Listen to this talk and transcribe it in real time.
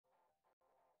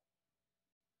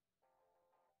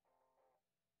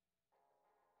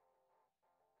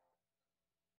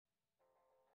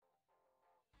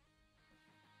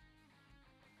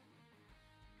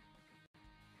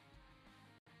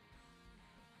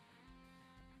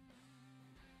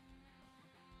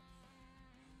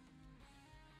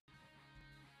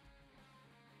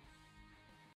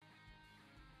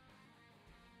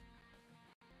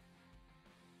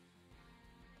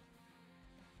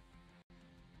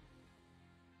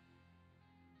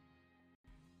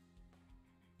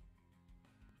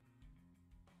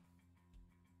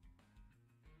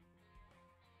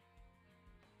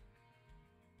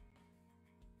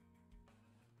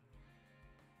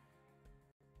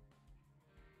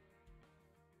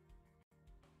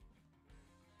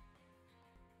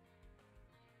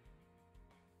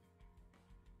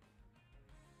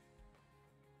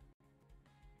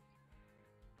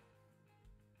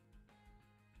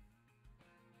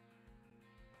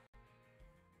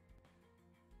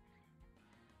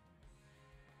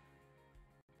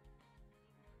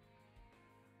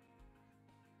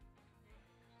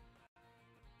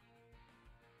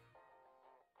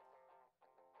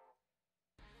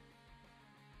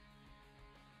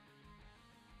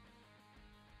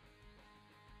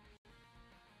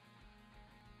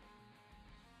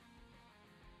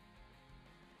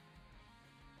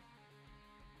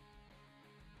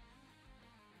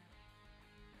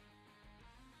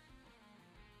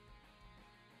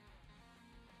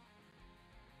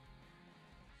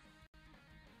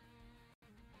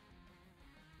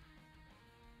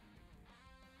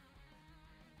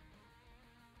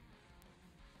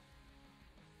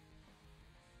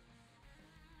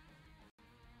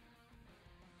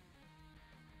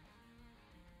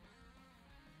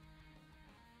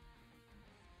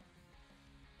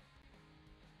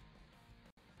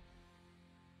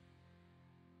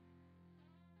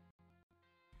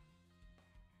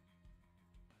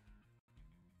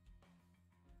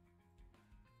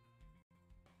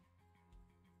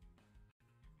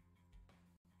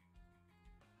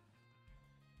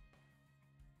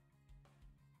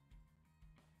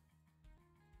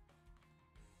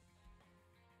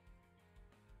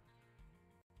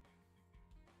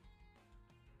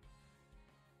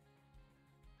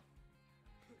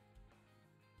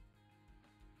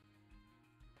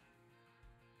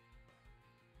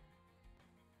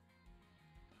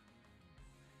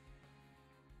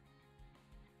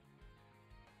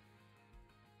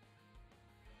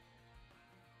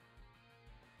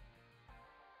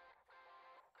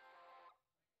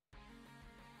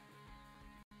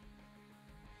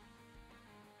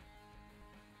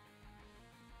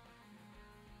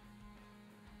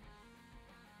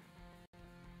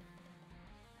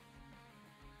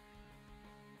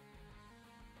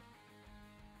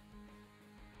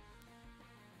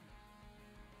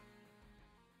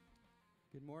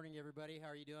Good morning, everybody. How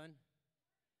are you doing?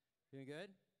 Doing good?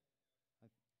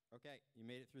 Okay, you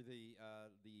made it through the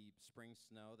spring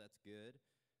snow. That's good.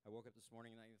 I woke up this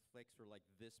morning and the flakes were like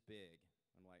this big.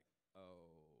 I'm like, oh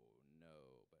no,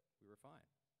 but we were fine.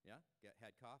 Yeah?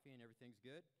 Had coffee and everything's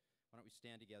good. Why don't we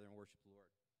stand together and worship the Lord?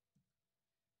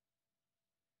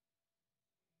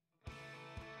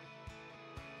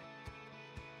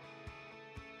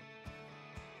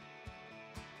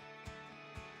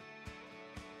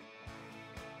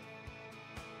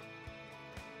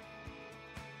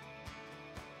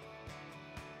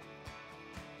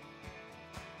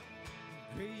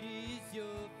 Great is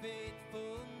your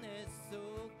faithfulness,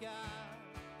 O God.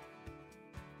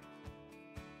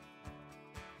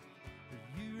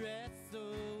 You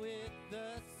wrestle with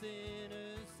the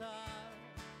sinner's heart.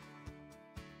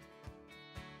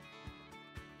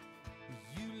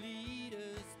 You lead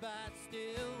us by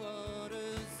still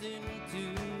waters into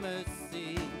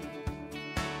mercy,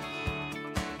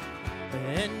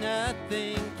 and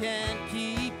nothing can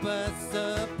keep us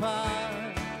apart.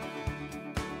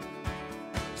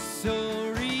 So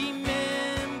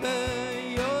remember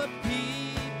your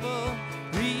people,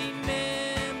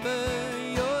 remember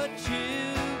your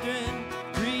children,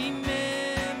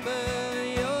 remember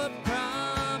your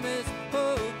promise,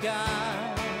 oh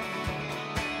God.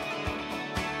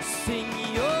 Sing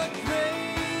your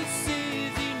grace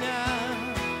is enough,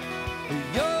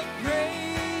 your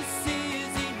grace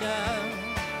is enough,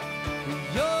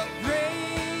 your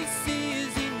grace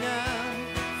is enough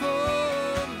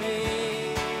for me.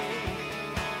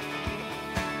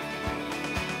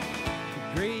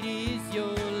 Great is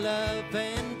your love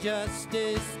and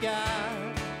justice,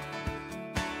 God.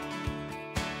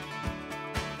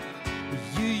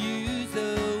 You use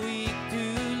the weak to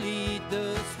lead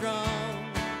the strong.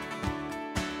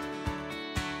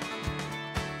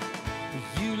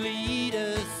 You lead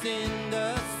us in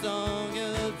the song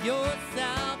of your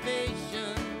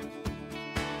salvation,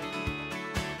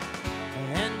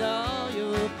 and all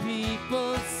your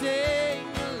people sing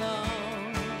along.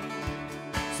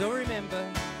 So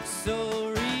remember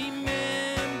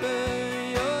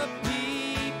your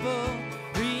people,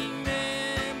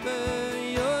 remember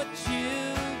your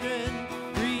children,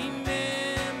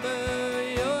 remember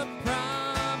your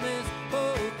promise,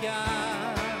 oh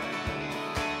God.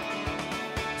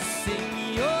 Sing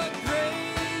your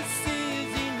grace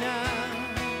is enough,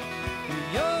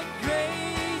 your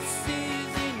grace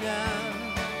is enough,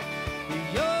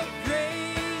 your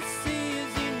grace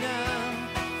is enough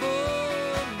for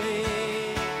me.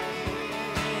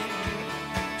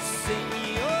 Sing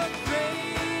your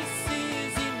grace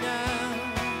is enough,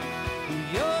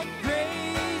 your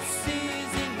grace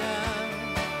is enough,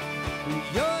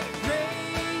 your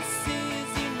grace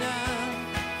is enough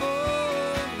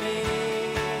for me.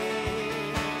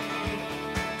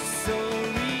 So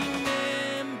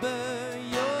remember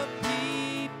your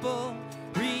people,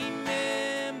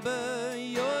 remember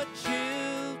your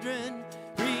children,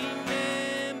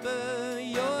 remember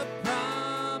your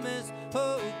promise,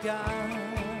 oh God.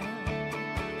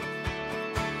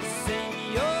 Sing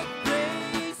your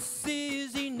grace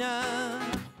is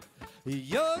enough,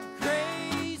 your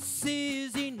grace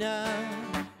is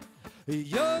enough,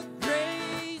 your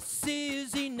grace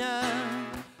is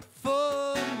enough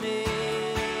for me.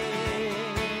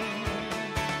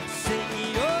 Sing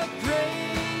your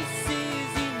grace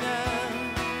is enough,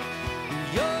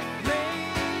 your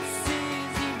grace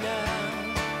is enough,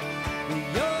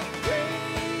 your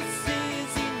grace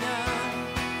is enough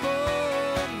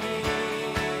for me.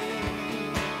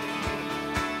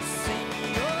 Sing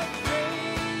your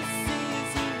grace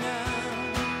is enough,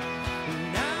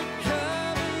 and I'm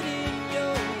covered in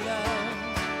your love.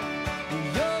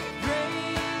 Your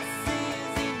grace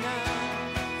is enough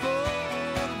for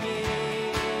me,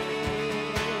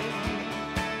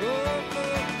 oh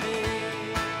for me.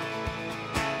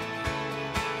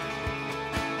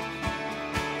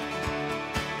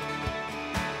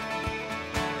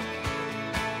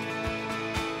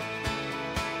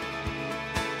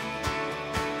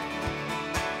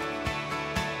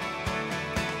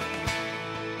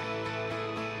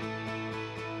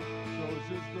 So is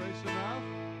His grace enough?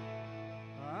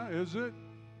 Is it?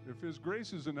 If His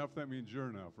grace is enough, that means you're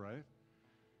enough, right?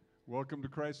 Welcome to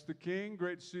Christ the King.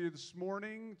 Great to see you this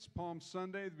morning. It's Palm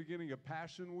Sunday, the beginning of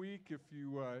Passion Week. If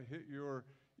you hit your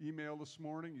email this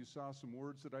morning, you saw some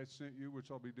words that I sent you,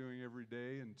 which I'll be doing every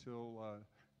day until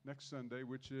next Sunday,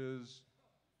 which is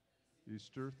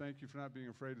Easter. Thank you for not being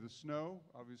afraid of the snow.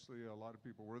 Obviously, a lot of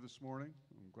people were this morning.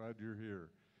 I'm glad you're here.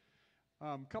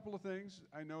 Couple of things.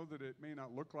 I know that it may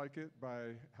not look like it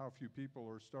by how few people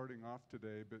are starting off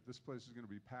today, but this place is going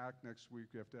to be packed next week.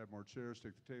 We have to have more chairs,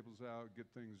 take the tables out, get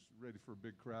things ready for a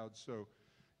big crowd. So,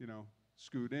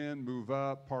 scoot in, move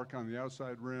up, park on the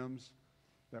outside rims.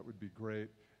 That would be great.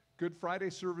 Good Friday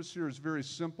service here is very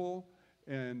simple,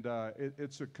 and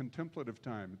it's a contemplative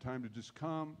time, a time to just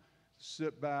come,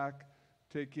 sit back,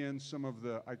 take in some of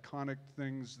the iconic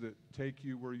things that take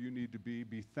you where you need to be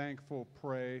thankful,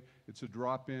 pray. It's a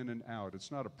drop in and out.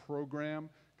 It's not a program,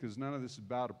 because none of this is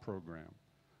about a program.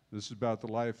 This is about the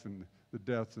life and the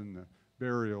death and the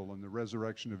burial and the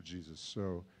resurrection of Jesus.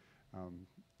 So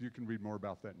you can read more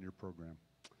about that in your program.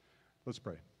 Let's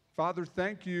pray. Father,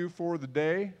 thank you for the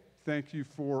day. Thank you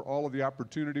for all of the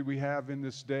opportunity we have in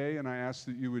this day, and I ask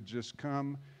that you would just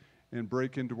come and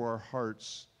break into our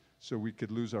hearts so we could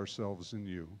lose ourselves in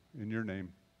you. In your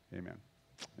name, amen.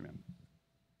 Amen.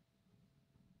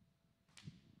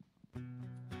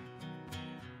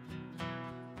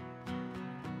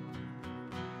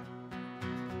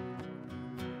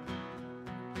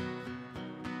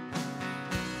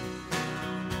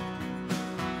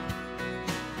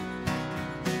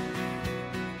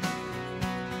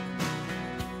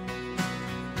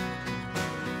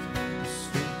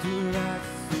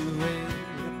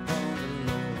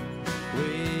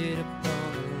 Wait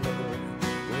upon the Lord.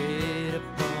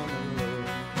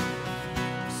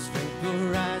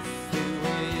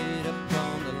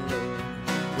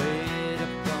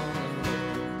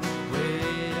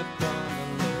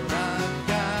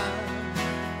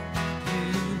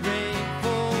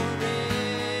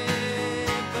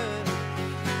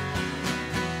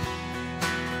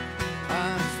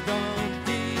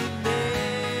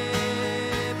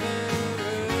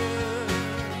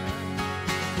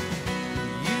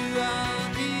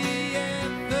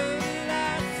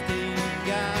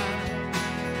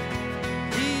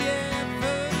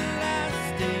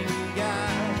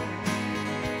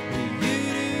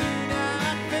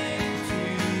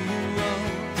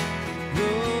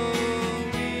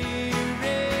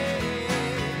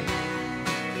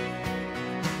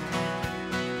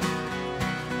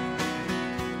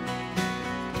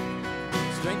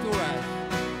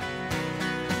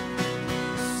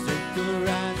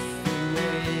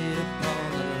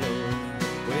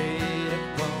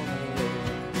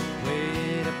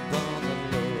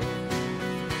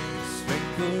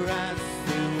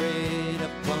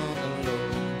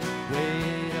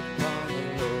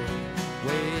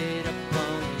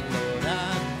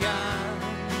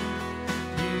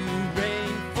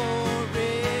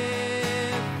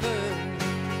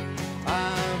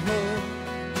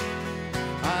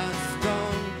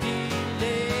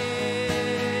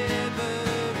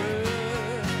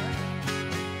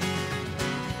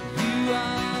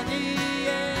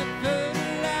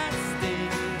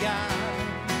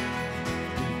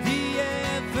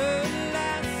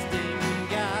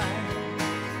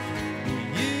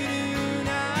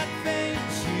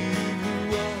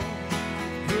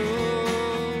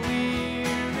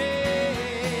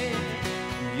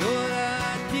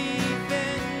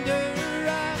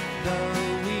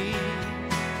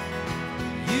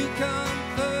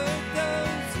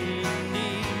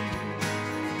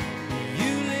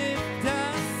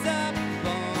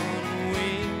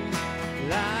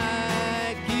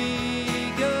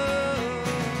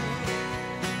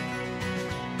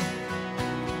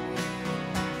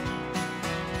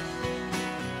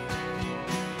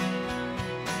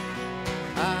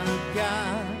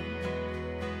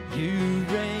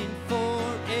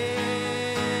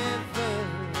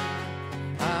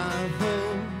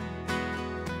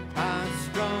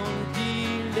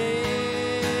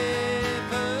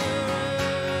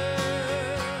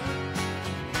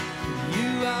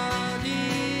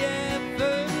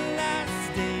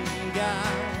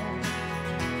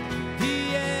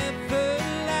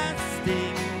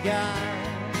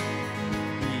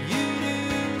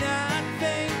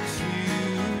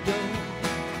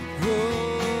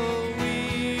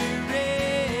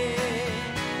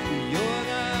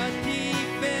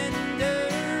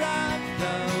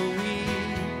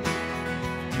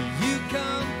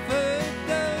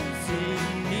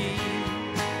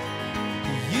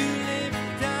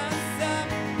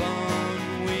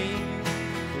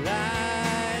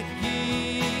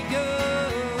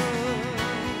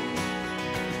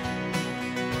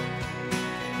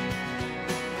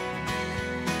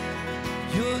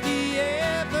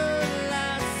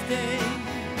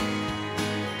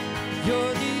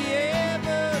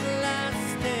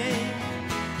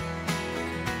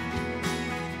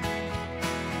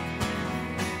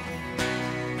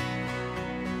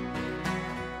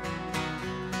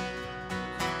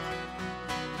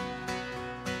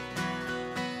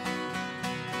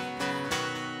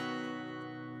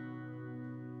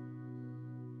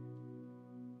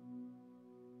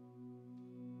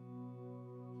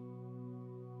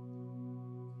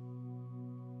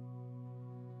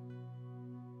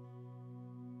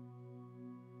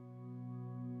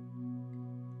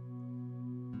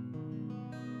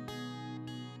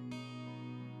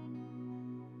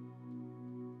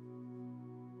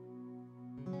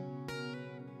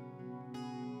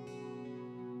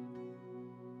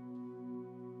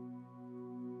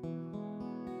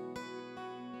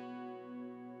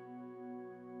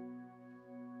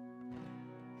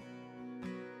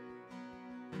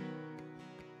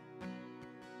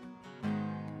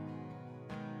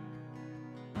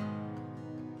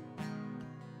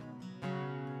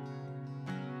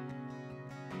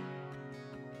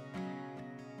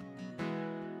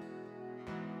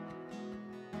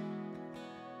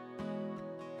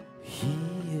 He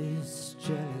is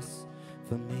jealous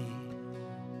for me.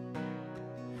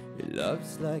 He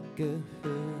loves like a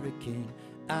hurricane.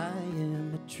 I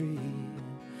am a tree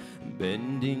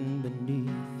bending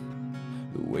beneath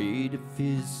the weight of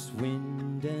his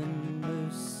wind and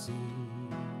mercy.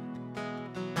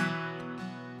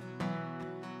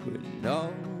 When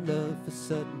all of a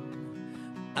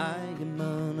sudden I am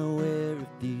unaware of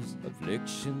these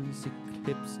afflictions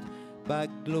eclipsed by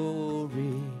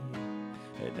glory,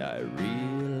 and I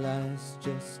realize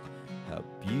just how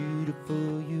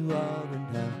beautiful you are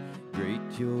and how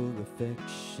great your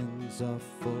affections are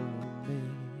for me.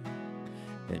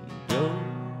 And oh,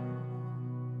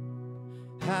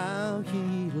 how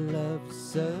he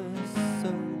loves us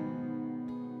so.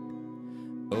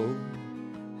 Oh,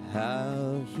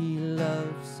 how he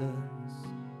loves us,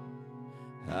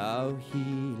 how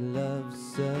he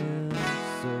loves us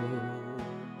so.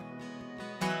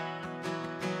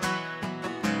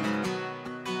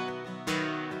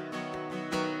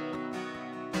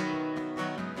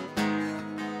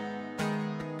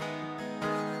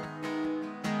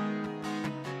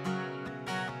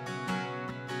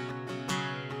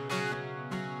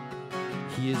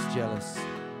 He is jealous.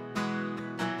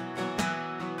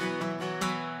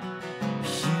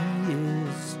 He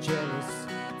is jealous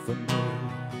for me.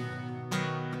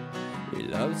 He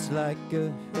loves like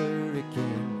a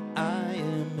hurricane. I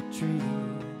am a tree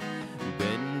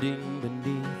bending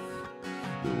beneath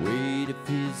the weight of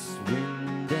his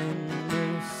wind and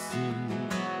mercy.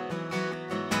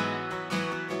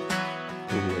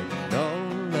 When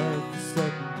all of a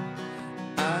sudden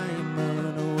I am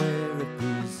unaware of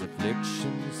these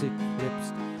afflictions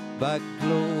eclipsed by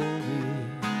glory,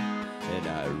 and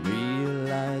I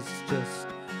realize just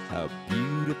how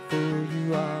beautiful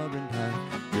you are and how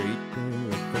great your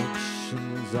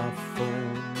affections are for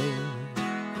me.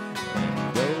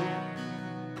 And oh,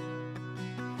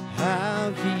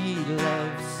 how he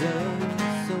loves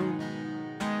us so.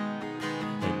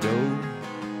 And oh,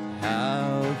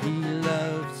 how he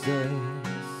loves us,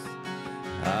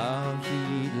 how he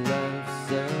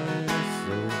loves us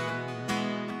so.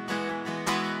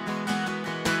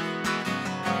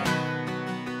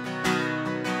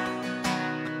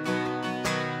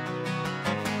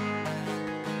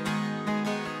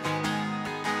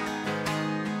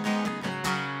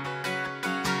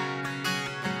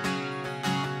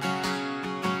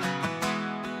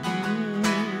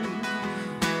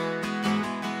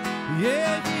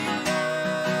 Yeah, he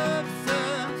loves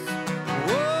us.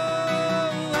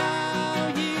 Whoa, how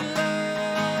he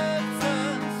loves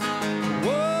us.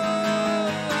 Whoa,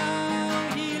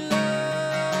 how he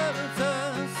loves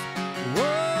us.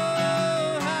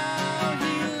 Whoa, how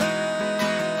he loves.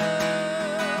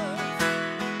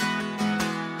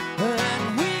 And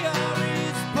we are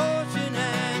his portion,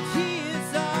 and he is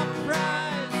our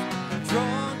prize,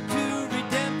 drawn to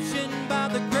redemption by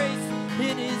the grace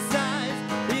in his eyes.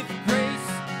 If grace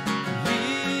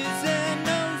is an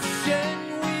ocean,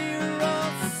 we're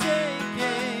all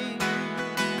sinking.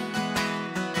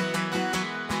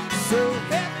 So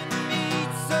heaven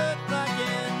meets earth like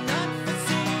an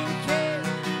unforeseen case.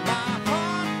 My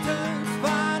heart turns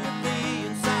violently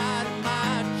inside of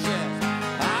my chest.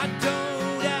 I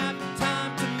don't have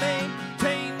time to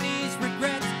maintain these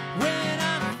regrets when I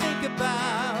think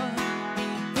about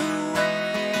the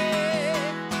way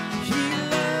he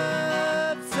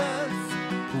loves us.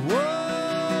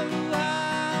 Whoa,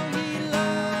 how he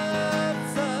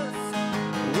loves us.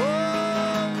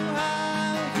 Whoa,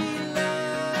 how he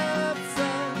loves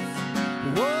us.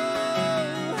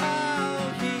 Whoa, how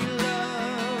he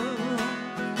loves.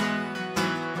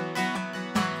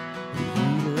 He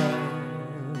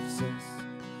loves us.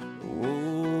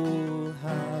 Oh,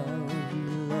 how he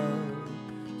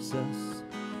loves us.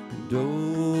 And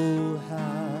oh,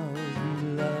 how he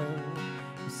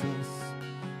loves us.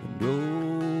 And oh,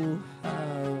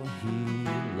 how he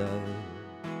loves.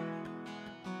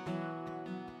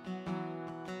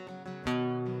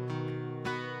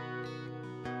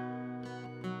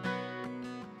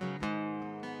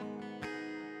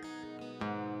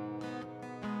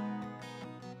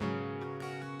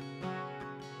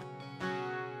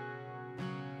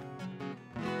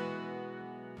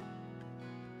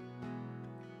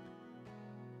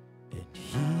 And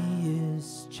he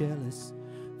is jealous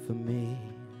for me.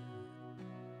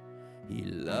 He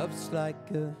loves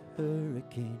like a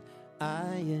hurricane.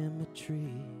 I am a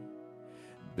tree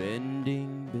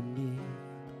bending beneath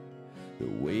the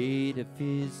weight of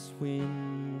his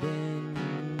wind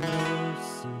and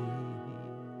mercy.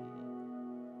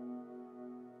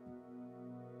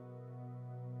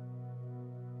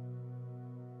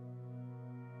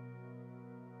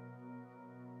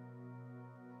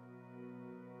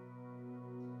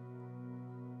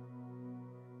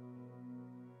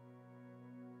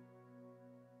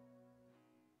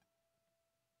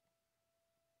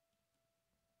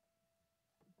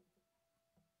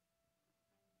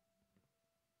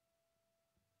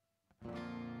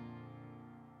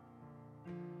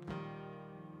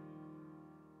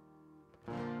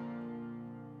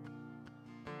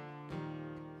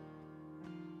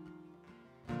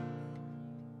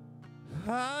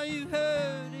 Are you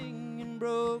hurting and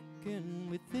broken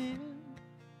within?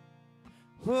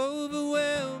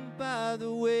 Overwhelmed by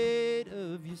the weight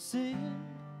of your sin?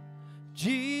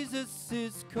 Jesus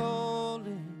is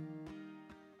calling.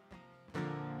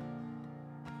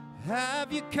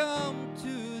 Have you come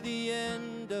to the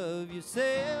end of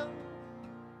yourself?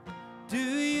 Do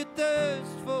you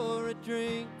thirst for a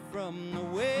drink from the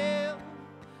well?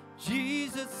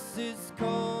 Jesus is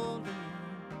calling.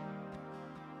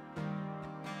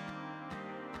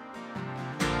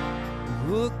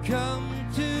 We'll come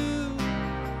to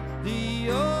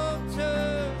the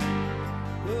altar.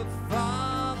 The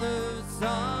Father's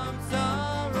arms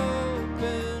are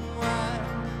open wide.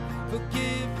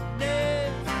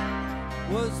 Forgiveness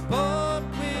was bought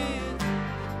with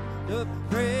the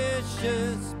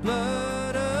precious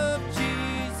blood of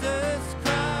Jesus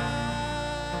Christ.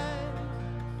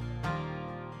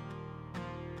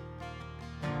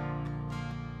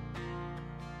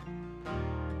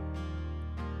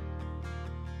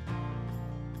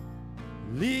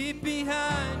 Leave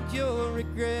behind your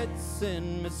regrets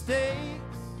and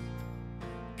mistakes.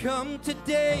 Come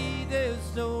today,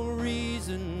 there's no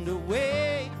reason to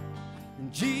wait.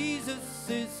 And Jesus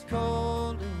is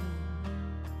calling.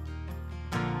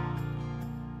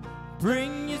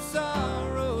 Bring your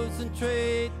sorrows and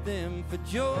trade them for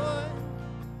joy.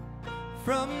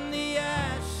 From the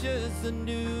ashes a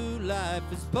new life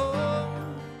is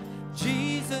born.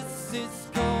 Jesus is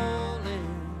calling.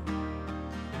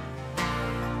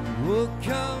 We'll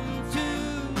come to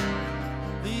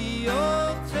the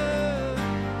altar.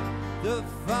 The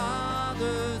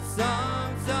Father's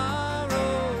arms are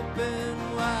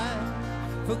open wide.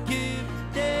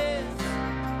 Forgiveness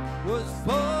was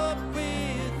bought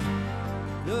with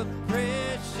the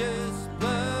precious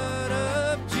blood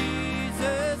of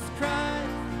Jesus Christ.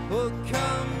 We'll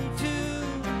come to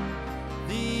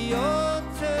the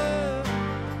altar.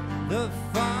 The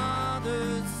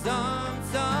Father's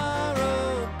arms are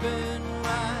open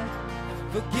wide.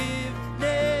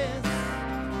 Forgiveness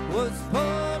was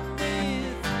bought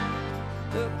with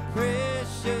the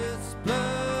precious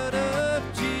blood of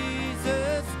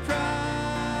Jesus Christ.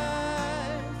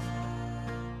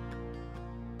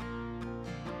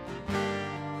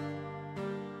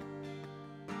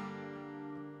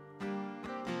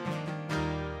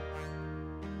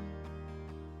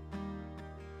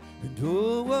 And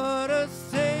oh, what a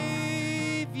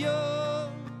Savior!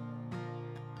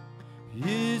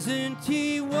 Isn't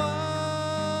He wonderful?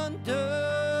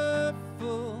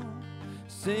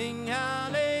 Sing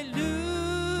hallelujah,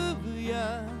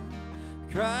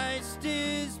 Christ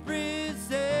is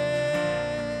risen.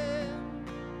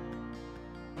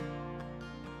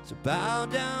 So bow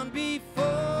down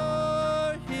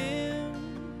before Him,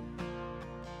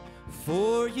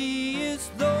 for He is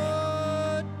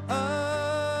Lord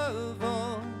of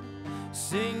all.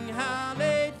 Sing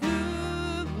hallelujah,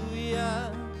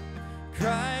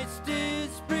 Christ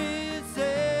is risen.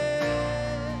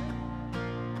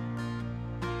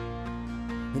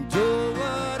 And oh,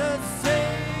 what a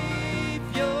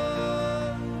Savior!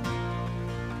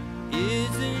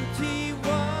 Isn't He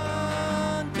wonderful?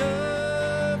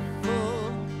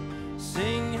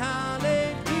 Sing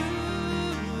hallelujah,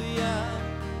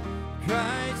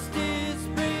 Christ is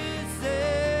risen.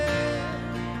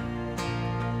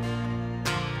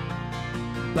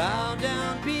 Bow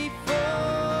down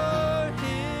before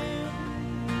Him,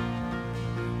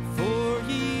 for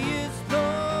He is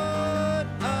Lord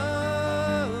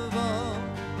of all.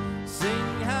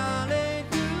 Sing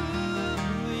hallelujah,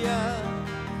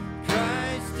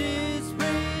 Christ is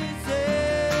risen.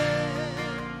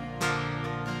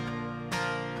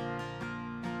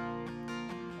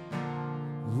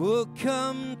 We'll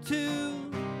come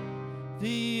to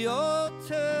the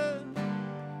altar.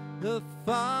 The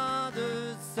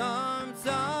Father's arms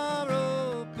are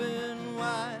open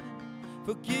wide.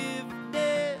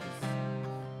 Forgiveness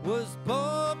was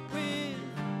bought with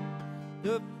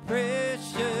the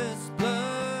precious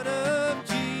blood of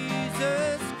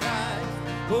Jesus Christ.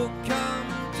 Oh, come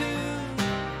to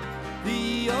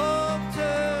the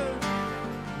altar.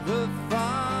 The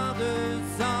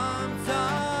Father's arms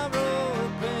are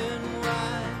open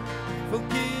wide.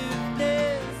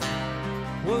 Forgiveness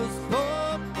was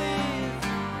bought with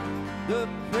the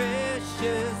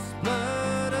precious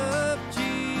blood of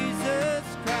Jesus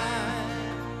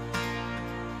Christ.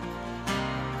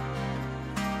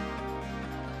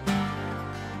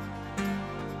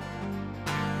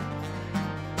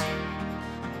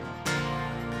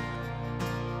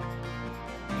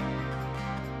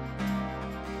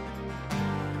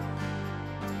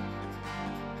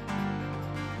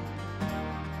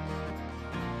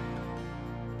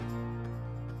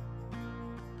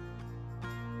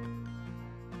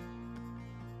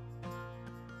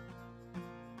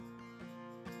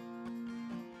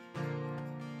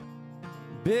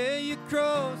 Bear your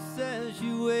cross as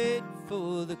you wait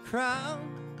for the crown.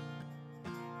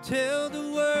 Tell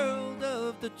the world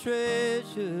of the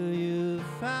treasure you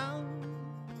found.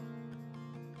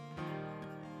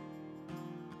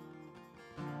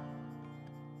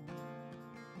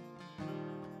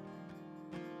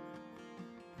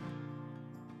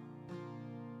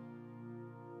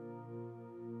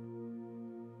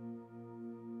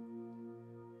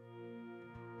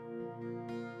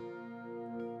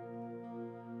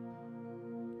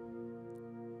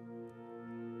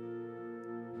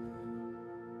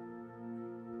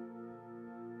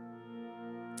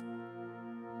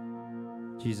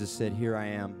 Jesus said, "Here I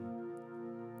am.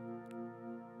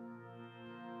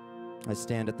 I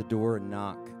stand at the door and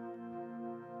knock.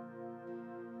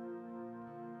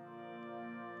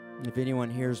 If anyone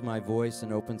hears my voice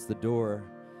and opens the door,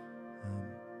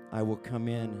 I will come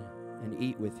in and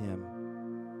eat with him,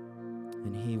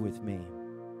 and he with me."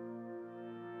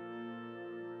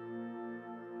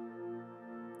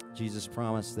 Jesus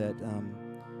promised that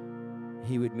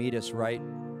he would meet us right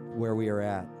where we are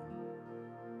at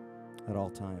all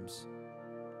times.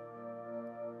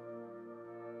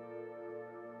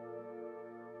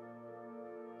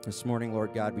 This morning,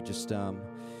 Lord God, we just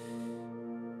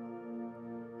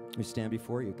we stand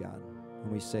before you, God, and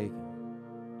we say,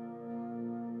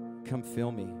 come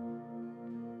fill me.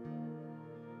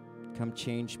 Come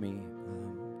change me.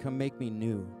 Come make me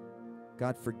new.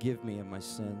 God, forgive me of my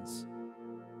sins.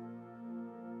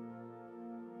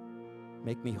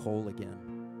 Make me whole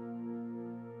again.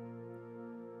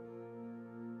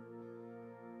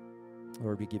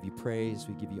 Lord, we give you praise,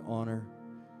 we give you honor,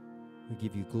 we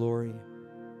give you glory,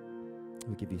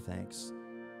 we give you thanks.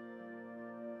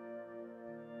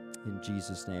 In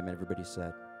Jesus' name, and everybody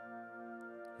said,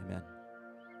 amen.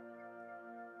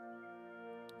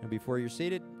 And before you're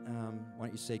seated, why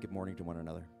don't you say good morning to one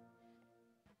another?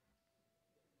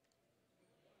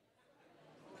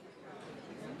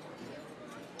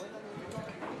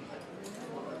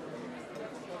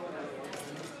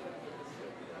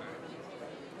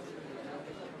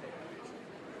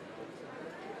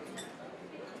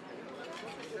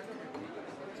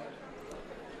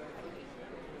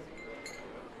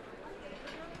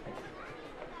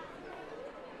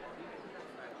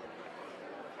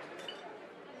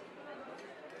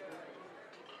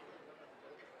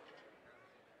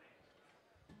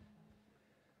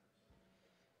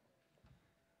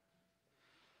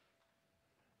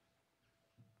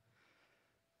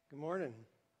 Good morning.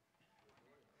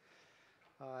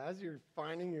 As you're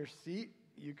finding your seat,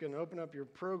 you can open up your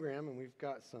program, and we've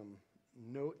got some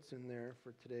notes in there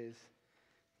for today's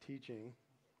teaching.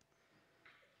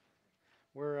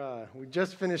 We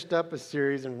just finished up a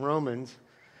series in Romans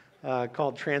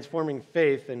called Transforming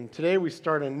Faith, and today we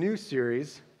start a new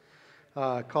series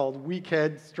called Weak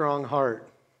Head, Strong Heart,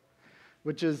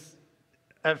 which is,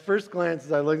 at first glance,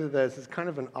 as I looked at this, is kind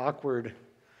of an awkward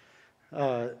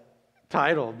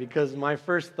title, because my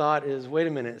first thought is, wait a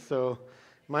minute, so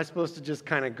am I supposed to just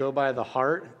kind of go by the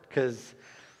heart? Because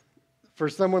for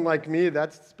someone like me,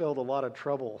 that's spelled a lot of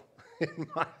trouble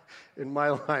in my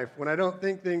life. When I don't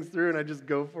think things through and I just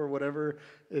go for whatever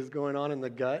is going on in the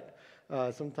gut,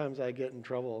 sometimes I get in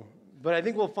trouble. But I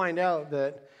think we'll find out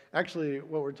that actually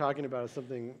what we're talking about is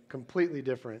something completely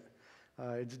different.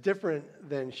 It's different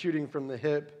than shooting from the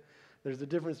hip. There's a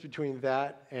difference between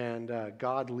that and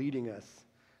God leading us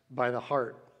by the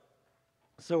heart.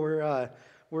 So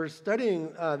we're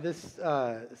studying this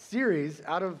series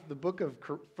out of the book of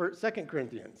 2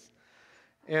 Corinthians.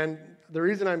 And the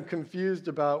reason I'm confused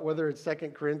about whether it's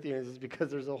 2 Corinthians is because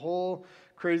there's a whole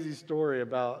crazy story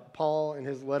about Paul and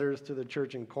his letters to the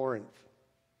church in Corinth.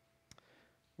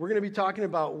 We're going to be talking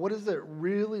about what does it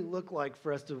really look like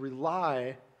for us to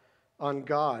rely on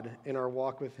God in our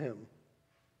walk with him.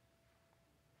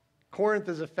 Corinth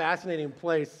is a fascinating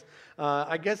place.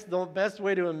 I guess the best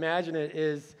way to imagine it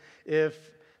is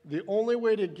if the only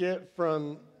way to get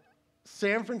from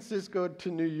San Francisco to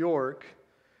New York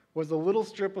was a little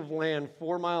strip of land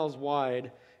 4 miles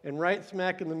wide, and right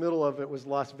smack in the middle of it was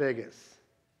Las Vegas.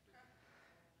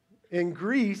 In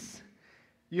Greece,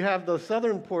 you have the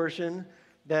southern portion,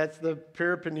 that's the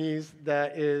Peloponnese,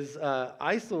 that is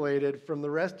isolated from the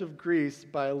rest of Greece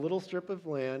by a little strip of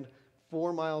land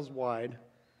 4 miles wide.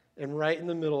 And right in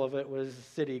the middle of it was a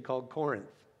city called Corinth.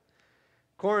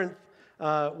 Corinth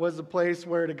was a place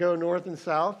where to go north and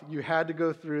south, you had to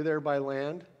go through there by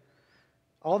land.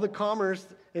 All the commerce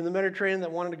in the Mediterranean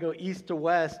that wanted to go east to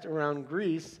west around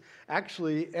Greece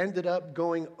actually ended up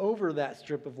going over that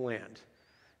strip of land,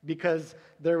 because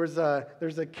there's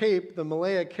a cape, the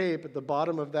Malaya Cape, at the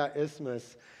bottom of that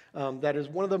isthmus that is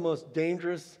one of the most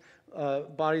dangerous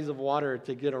bodies of water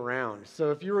to get around.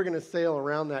 So if you were going to sail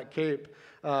around that cape,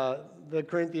 the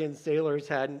Corinthian sailors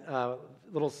had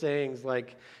little sayings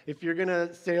like, if you're going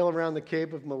to sail around the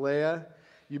Cape of Malea,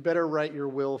 you better write your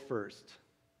will first.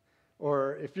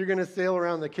 Or if you're going to sail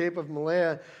around the Cape of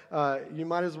Malea, you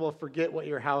might as well forget what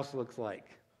your house looks like.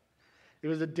 It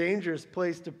was a dangerous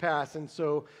place to pass, and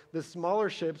so the smaller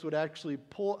ships would actually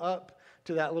pull up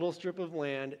to that little strip of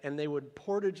land, and they would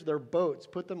portage their boats,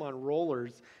 put them on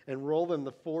rollers, and roll them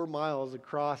the 4 miles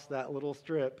across that little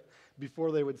strip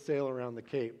before they would sail around the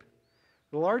cape.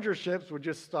 The larger ships would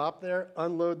just stop there,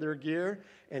 unload their gear,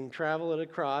 and travel it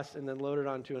across, and then load it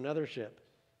onto another ship.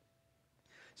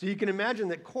 So you can imagine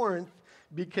that Corinth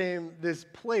became this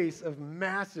place of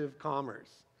massive commerce.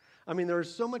 I mean, there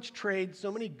was so much trade,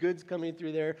 so many goods coming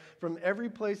through there from every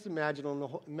place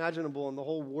imaginable in the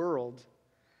whole world.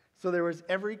 So there was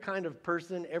every kind of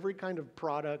person, every kind of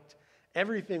product,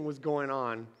 everything was going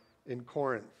on in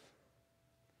Corinth.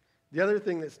 The other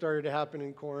thing that started to happen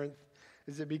in Corinth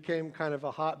is it became kind of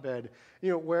a hotbed.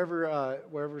 You know,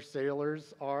 wherever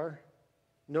sailors are,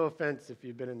 no offense if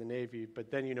you've been in the Navy, but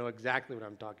then you know exactly what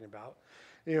I'm talking about.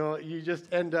 You know, you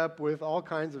just end up with all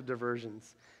kinds of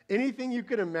diversions. Anything you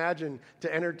could imagine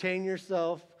to entertain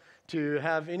yourself, to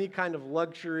have any kind of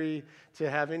luxury, to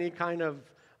have any kind of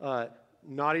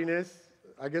naughtiness,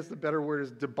 I guess the better word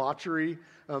is debauchery,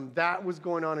 that was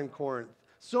going on in Corinth.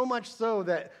 So much so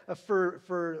that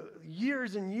for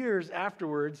years and years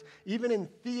afterwards, even in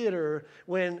theater,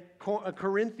 when a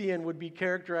Corinthian would be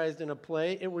characterized in a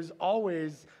play, it was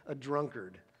always a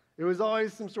drunkard. It was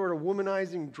always some sort of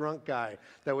womanizing drunk guy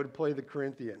that would play the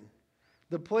Corinthian.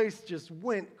 The place just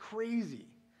went crazy.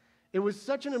 It was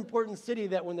such an important city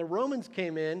that when the Romans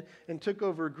came in and took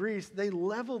over Greece, they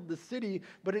leveled the city,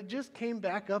 but it just came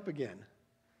back up again.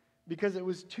 Because it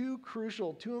was too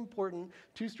crucial, too important,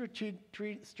 too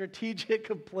strategic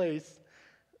a place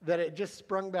that it just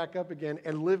sprung back up again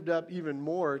and lived up even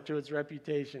more to its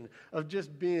reputation of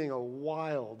just being a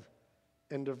wild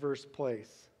and diverse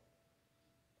place.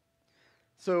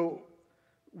 So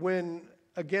when,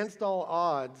 against all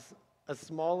odds, a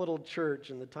small little church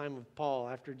in the time of Paul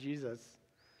after Jesus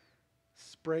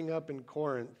sprang up in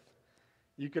Corinth,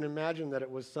 you can imagine that it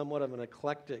was somewhat of an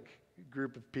eclectic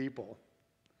group of people.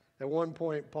 At one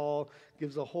point, Paul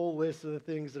gives a whole list of the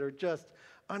things that are just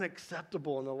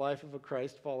unacceptable in the life of a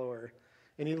Christ follower.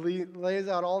 And he lays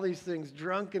out all these things: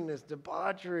 drunkenness,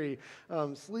 debauchery,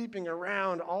 sleeping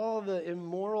around, all the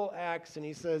immoral acts. And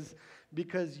he says,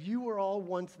 because you were all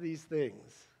once these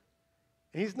things.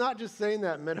 And he's not just saying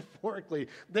that metaphorically.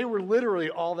 They were literally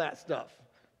all that stuff.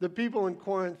 The people in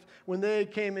Corinth, when they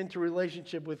came into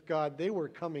relationship with God, they were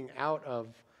coming out of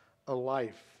a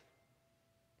life.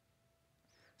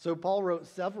 So Paul wrote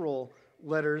several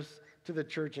letters to the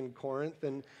church in Corinth,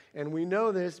 and we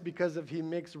know this because he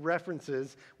makes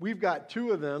references. We've got 2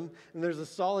 of them, and there's a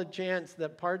solid chance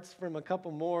that parts from a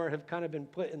couple more have kind of been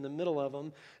put in the middle of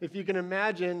them. If you can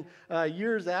imagine,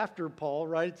 years after Paul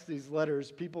writes these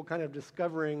letters, people kind of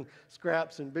discovering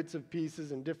scraps and bits of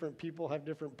pieces, and different people have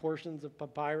different portions of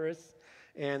papyrus,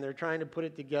 and they're trying to put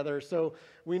it together. So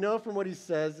we know from what he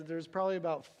says that there's probably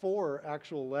about 4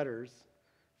 actual letters.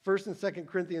 1st and 2nd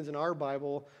Corinthians in our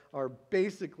Bible are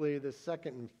basically the 2nd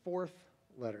and 4th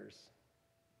letters.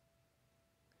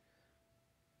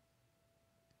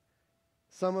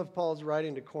 Some of Paul's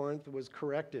writing to Corinth was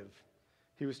corrective.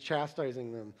 He was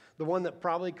chastising them. The one that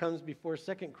probably comes before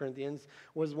 2nd Corinthians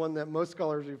was one that most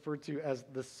scholars refer to as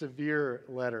the severe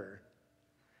letter.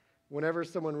 Whenever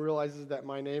someone realizes that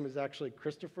my name is actually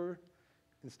Christopher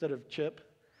instead of Chip,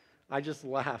 I just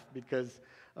laugh because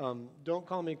don't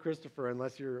call me Christopher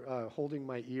unless you're holding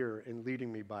my ear and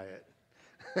leading me by it.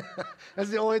 That's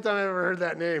the only time I ever heard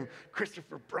that name,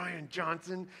 Christopher Brian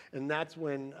Johnson, and that's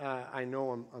when I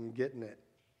know I'm getting it.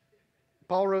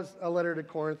 Paul wrote a letter to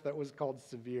Corinth that was called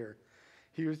Severe.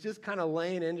 He was just kind of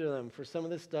laying into them for some of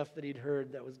the stuff that he'd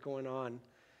heard that was going on.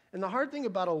 And the hard thing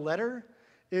about a letter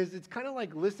is it's kind of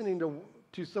like listening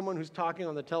to someone who's talking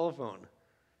on the telephone.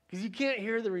 Because you can't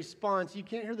hear the response, you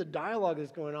can't hear the dialogue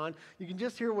that's going on, you can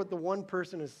just hear what the one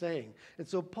person is saying. And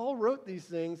so Paul wrote these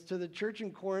things to the church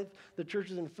in Corinth, the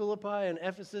churches in Philippi and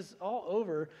Ephesus, all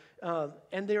over,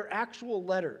 and they're actual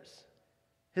letters.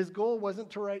 His goal wasn't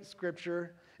to write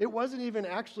scripture. It wasn't even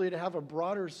actually to have a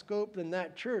broader scope than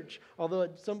that church, although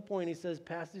at some point he says,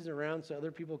 pass these around so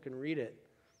other people can read it,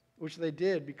 which they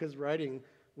did because writing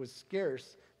was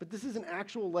scarce. But this is an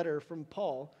actual letter from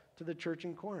Paul to the church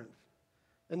in Corinth.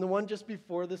 And the one just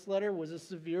before this letter was a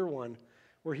severe one,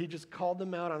 where he just called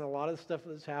them out on a lot of the stuff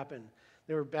that's happened.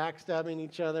 They were backstabbing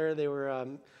each other. They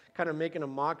were kind of making a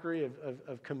mockery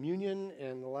of communion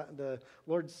and the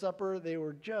Lord's Supper. They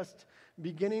were just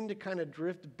beginning to kind of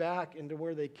drift back into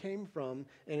where they came from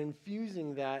and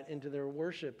infusing that into their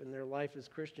worship and their life as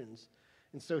Christians.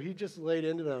 And so he just laid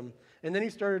into them. And then he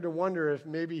started to wonder if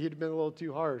maybe he'd been a little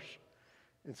too harsh.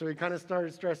 And so he kind of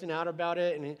started stressing out about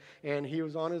it, and he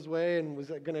was on his way and was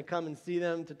going to come and see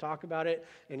them to talk about it.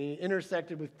 And he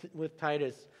intersected with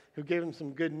Titus, who gave him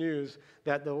some good news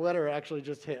that the letter actually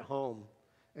just hit home.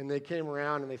 And they came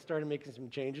around and they started making some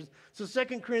changes. So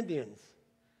 2 Corinthians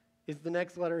is the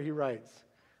next letter he writes,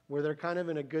 where they're kind of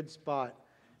in a good spot.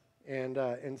 And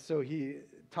so he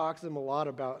talks to them a lot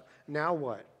about, now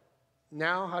what?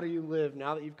 Now how do you live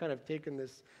now that you've kind of taken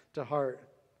this to heart?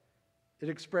 It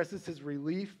expresses his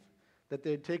relief that they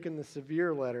had taken the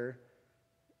severe letter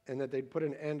and that they'd put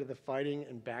an end to the fighting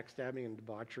and backstabbing and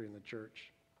debauchery in the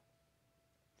church.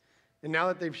 And now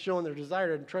that they've shown their desire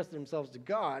to entrust themselves to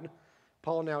God,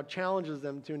 Paul now challenges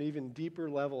them to an even deeper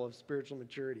level of spiritual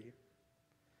maturity.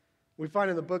 We find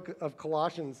in the book of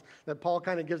Colossians that Paul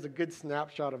kind of gives a good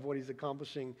snapshot of what he's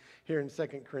accomplishing here in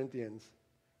 2 Corinthians.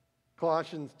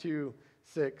 Colossians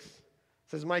 2:6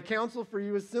 says, "My counsel for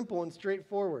you is simple and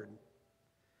straightforward.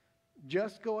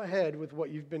 Just go ahead with what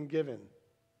you've been given.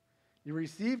 You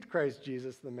received Christ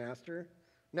Jesus the Master.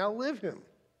 Now live him.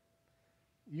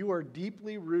 You are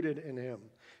deeply rooted in him.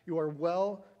 You are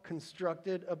well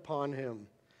constructed upon him.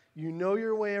 You know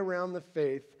your way around the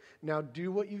faith. Now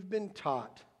do what you've been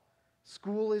taught.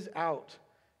 School is out.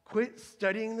 Quit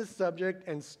studying the subject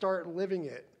and start living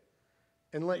it.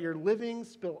 And let your living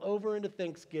spill over into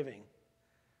thanksgiving."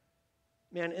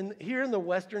 Man, here in the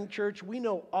Western church, we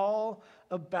know all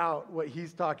about what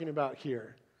he's talking about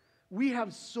here. We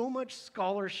have so much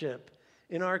scholarship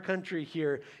in our country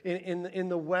here, in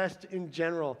the West in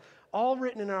general, all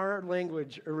written in our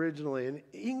language originally, in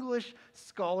English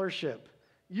scholarship.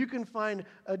 You can find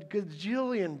a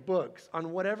gajillion books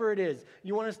on whatever it is.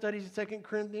 You want to study 2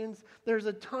 Corinthians? There's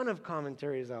a ton of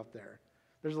commentaries out there.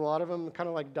 There's a lot of them kind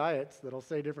of like diets that'll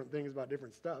say different things about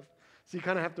different stuff. So you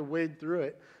kind of have to wade through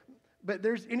it. But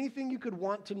there's anything you could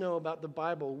want to know about the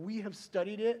Bible. We have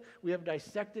studied it. We have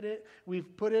dissected it.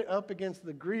 We've put it up against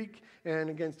the Greek and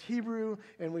against Hebrew,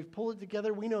 and we've pulled it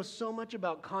together. We know so much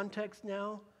about context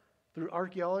now through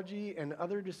archaeology and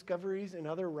other discoveries and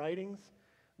other writings.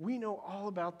 We know all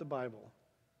about the Bible.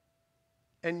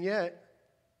 And yet,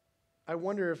 I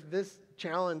wonder if this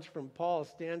challenge from Paul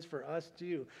stands for us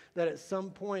too, that at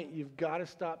some point you've got to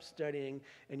stop studying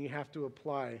and you have to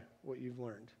apply what you've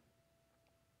learned.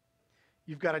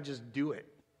 You've got to just do it.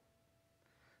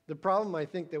 The problem I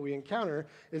think that we encounter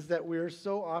is that we're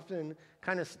so often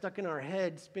kind of stuck in our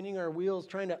head, spinning our wheels,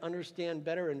 trying to understand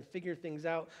better and figure things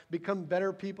out, become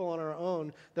better people on our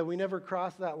own, that we never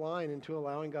cross that line into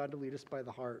allowing God to lead us by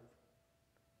the heart.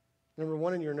 Number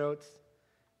one in your notes,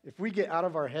 if we get out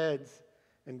of our heads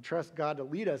and trust God to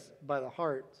lead us by the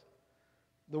heart,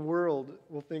 the world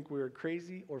will think we are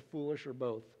crazy or foolish or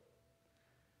both.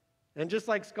 And just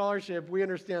like scholarship, we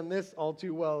understand this all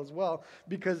too well as well,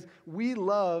 because we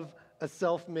love a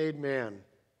self-made man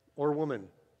or woman.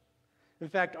 In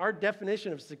fact, our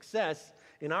definition of success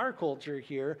in our culture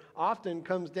here often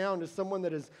comes down to someone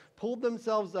that has pulled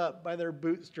themselves up by their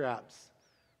bootstraps,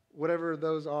 whatever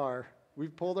those are.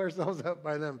 We've pulled ourselves up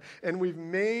by them, and we've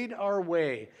made our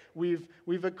way. We've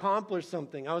accomplished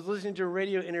something. I was listening to a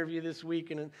radio interview this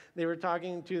week, and they were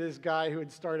talking to this guy who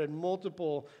had started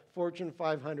multiple Fortune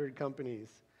 500 companies.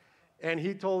 And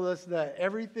he told us that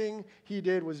everything he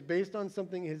did was based on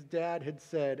something his dad had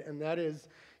said, and that is,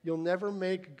 you'll never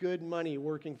make good money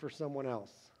working for someone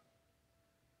else.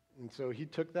 And so he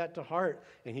took that to heart,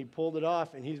 and he pulled it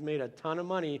off, and he's made a ton of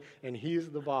money, and he's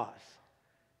the boss.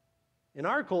 In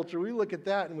our culture, we look at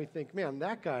that and we think, man,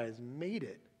 that guy has made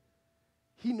it.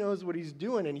 He knows what he's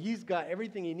doing, and he's got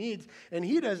everything he needs, and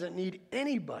he doesn't need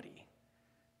anybody.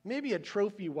 Maybe a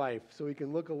trophy wife so he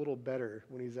can look a little better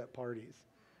when he's at parties.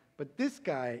 But this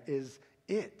guy is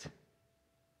it.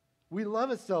 We love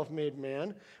a self-made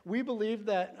man. We believe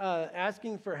that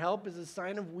asking for help is a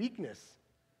sign of weakness.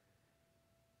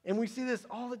 And we see this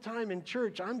all the time in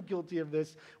church. I'm guilty of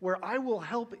this, where I will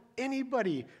help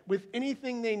anybody with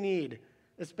anything they need,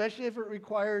 especially if it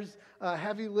requires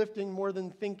heavy lifting more than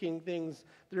thinking things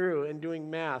through and doing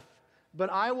math.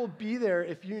 But I will be there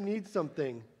if you need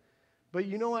something. But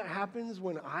you know what happens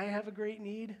when I have a great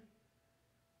need?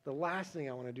 The last thing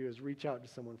I want to do is reach out to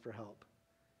someone for help.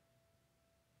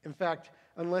 In fact,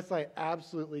 unless I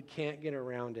absolutely can't get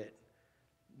around it,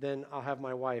 then I'll have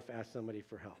my wife ask somebody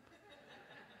for help.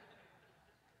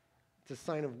 It's a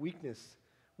sign of weakness.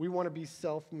 We want to be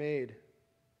self-made.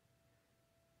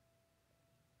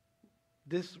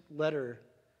 This letter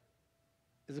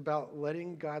is about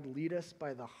letting God lead us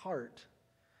by the heart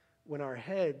when our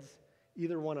heads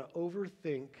either want to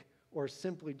overthink or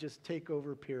simply just take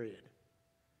over, period.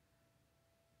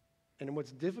 And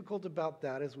what's difficult about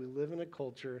that is we live in a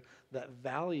culture that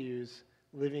values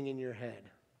living in your head.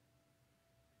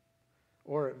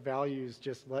 Or it values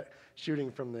just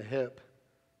shooting from the hip.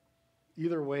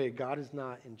 Either way, God is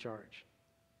not in charge.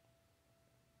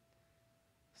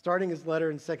 Starting his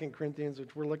letter in 2 Corinthians,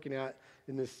 which we're looking at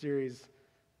in this series,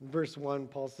 in verse 1,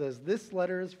 Paul says, "This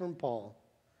letter is from Paul,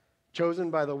 chosen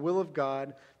by the will of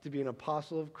God to be an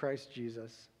apostle of Christ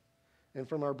Jesus, and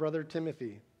from our brother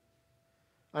Timothy.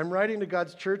 I'm writing to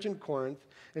God's church in Corinth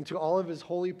and to all of his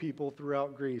holy people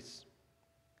throughout Greece.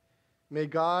 May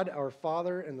God, our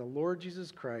Father, and the Lord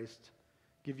Jesus Christ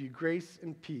give you grace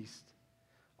and peace.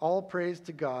 All praise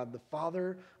to God, the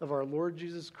Father of our Lord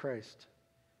Jesus Christ.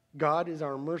 God is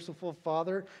our merciful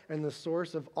Father and the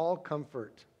source of all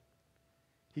comfort.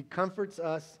 He comforts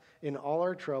us in all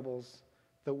our troubles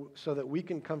so that we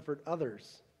can comfort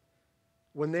others.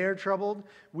 When they are troubled,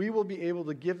 we will be able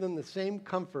to give them the same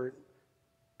comfort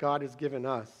God has given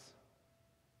us."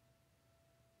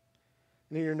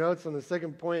 And in your notes on the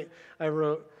second point, I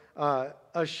wrote,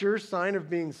 a sure sign of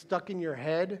being stuck in your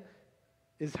head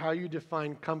is how you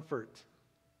define comfort.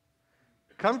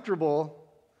 Comfortable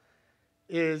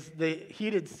is the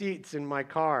heated seats in my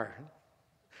car,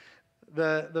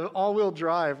 the all-wheel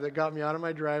drive that got me out of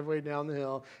my driveway down the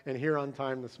hill and here on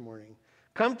time this morning.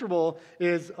 Comfortable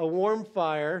is a warm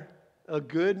fire, a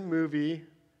good movie,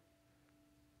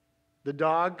 the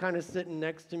dog kind of sitting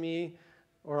next to me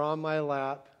or on my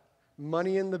lap,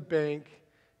 money in the bank,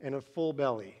 and a full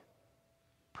belly,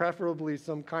 preferably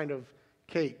some kind of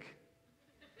cake.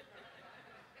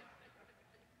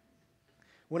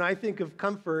 When I think of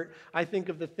comfort, I think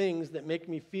of the things that make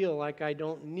me feel like I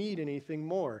don't need anything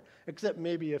more, except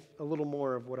maybe a little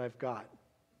more of what I've got.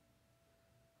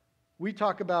 We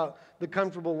talk about the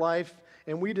comfortable life,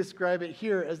 and we describe it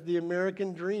here as the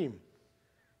American dream.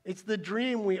 It's the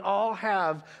dream we all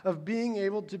have of being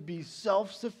able to be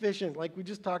self-sufficient, like we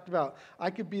just talked about.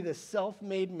 I could be the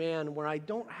self-made man where I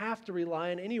don't have to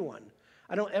rely on anyone.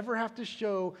 I don't ever have to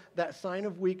show that sign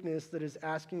of weakness that is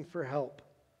asking for help.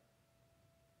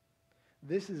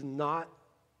 This is not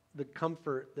the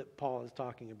comfort that Paul is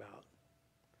talking about.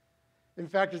 In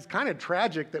fact, it's kind of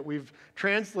tragic that we've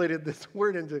translated this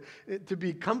word to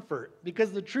be comfort,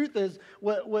 because the truth is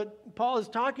what Paul is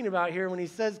talking about here when he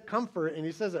says comfort, and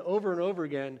he says it over and over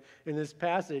again in this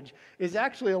passage, is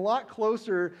actually a lot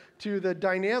closer to the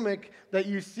dynamic that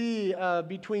you see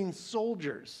between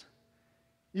soldiers.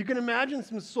 You can imagine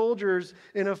some soldiers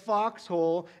in a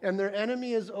foxhole, and their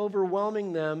enemy is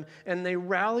overwhelming them, and they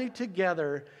rally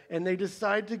together, and they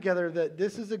decide together that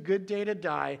this is a good day to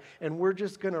die, and we're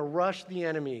just going to rush the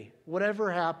enemy,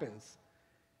 whatever happens.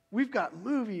 We've got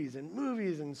movies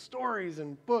and stories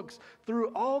and books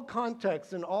through all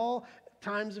contexts and all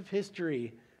times of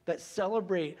history that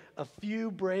celebrate a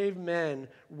few brave men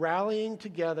rallying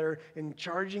together and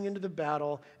charging into the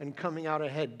battle and coming out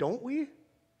ahead, don't we?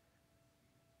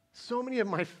 So many of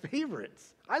my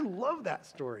favorites. I love that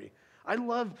story. I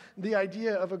love the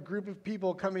idea of a group of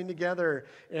people coming together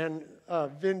and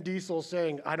Vin Diesel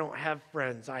saying, "I don't have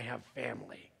friends, I have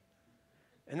family."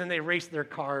 And then they race their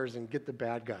cars and get the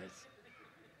bad guys.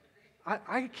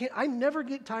 I never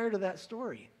get tired of that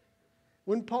story.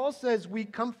 When Paul says we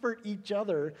comfort each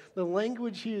other, the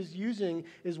language he is using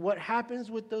is what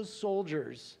happens with those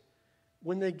soldiers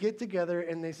when they get together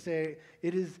and they say,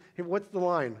 what's the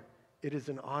line? "It is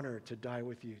an honor to die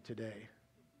with you today."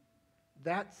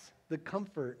 That's the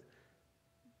comfort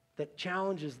that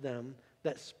challenges them,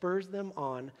 that spurs them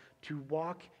on to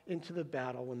walk into the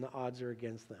battle when the odds are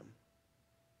against them.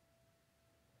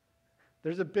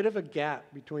 There's a bit of a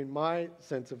gap between my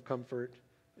sense of comfort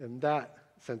and that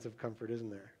sense of comfort, isn't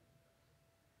there?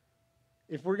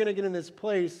 If we're going to get in this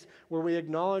place where we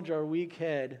acknowledge our weak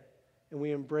head and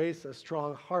we embrace a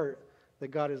strong heart that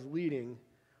God is leading,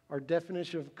 our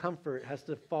definition of comfort has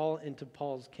to fall into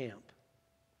Paul's camp.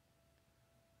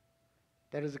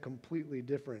 That is a completely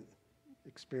different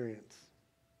experience.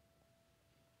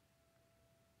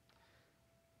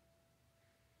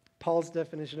 Paul's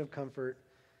definition of comfort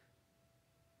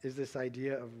is this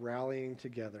idea of rallying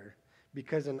together.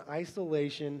 Because in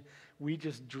isolation, we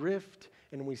just drift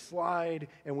and we slide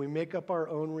and we make up our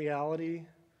own reality.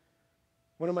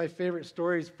 One of my favorite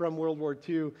stories from World War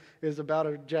II is about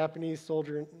a Japanese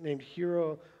soldier named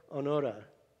Hiro Onoda.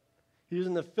 He was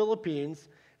in the Philippines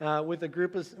with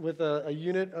a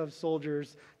unit of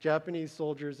soldiers, Japanese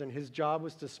soldiers, and his job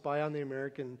was to spy on the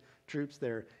American troops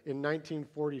there in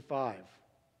 1945.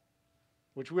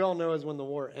 which we all know is when the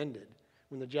war ended,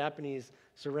 when the Japanese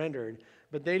surrendered.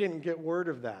 But they didn't get word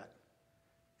of that.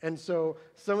 And so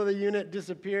some of the unit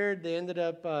disappeared. They ended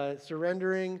up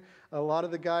surrendering. A lot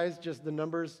of the guys, just the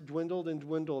numbers dwindled and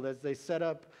dwindled as they set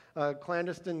up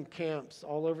clandestine camps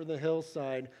all over the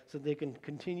hillside so they can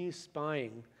continue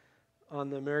spying on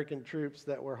the American troops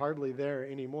that were hardly there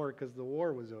anymore because the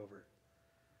war was over.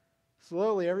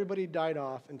 Slowly, everybody died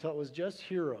off until it was just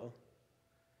Hiro,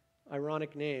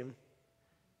 ironic name,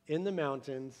 in the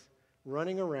mountains,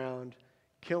 running around,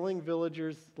 killing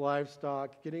villagers'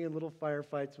 livestock, getting in little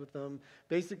firefights with them,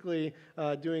 basically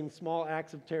doing small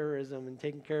acts of terrorism and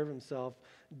taking care of himself,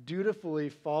 dutifully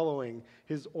following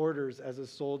his orders as a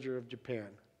soldier of Japan.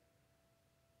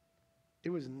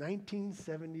 It was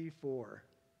 1974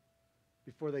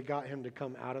 before they got him to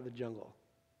come out of the jungle.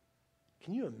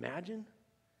 Can you imagine?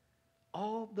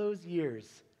 All those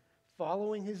years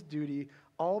following his duty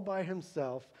all by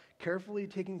himself, carefully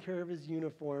taking care of his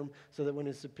uniform so that when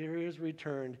his superiors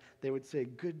returned, they would say,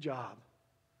 "Good job."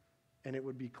 And it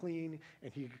would be clean,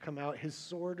 and he could come out. His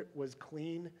sword was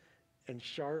clean and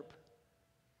sharp.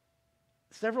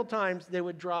 Several times they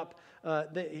would drop,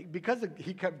 because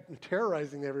he kept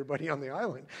terrorizing everybody on the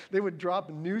island, they would drop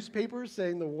newspapers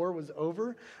saying the war was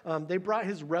over. They brought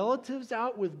his relatives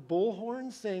out with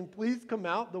bullhorns saying, "Please come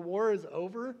out, the war is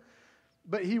over."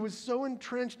 But he was so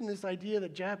entrenched in this idea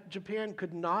that Japan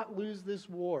could not lose this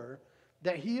war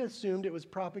that he assumed it was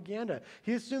propaganda.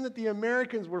 He assumed that the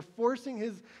Americans were forcing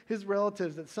his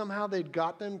relatives, that somehow they'd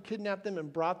got them, kidnapped them,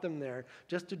 and brought them there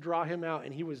just to draw him out,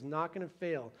 and he was not going to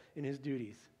fail in his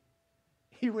duties.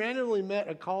 He randomly met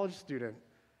a college student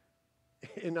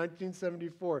in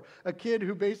 1974, a kid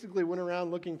who basically went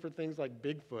around looking for things like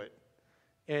Bigfoot.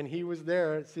 And he was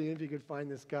there seeing if he could find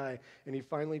this guy, and he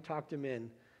finally talked him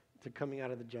in to coming out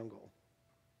of the jungle.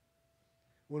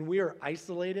 When we are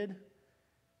isolated,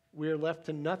 we are left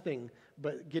to nothing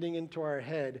but getting into our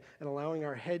head and allowing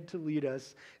our head to lead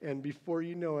us. And before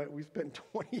you know it, we spent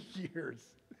 20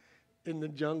 years in the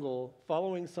jungle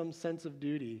following some sense of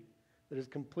duty that is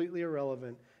completely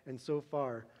irrelevant and so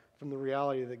far from the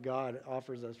reality that God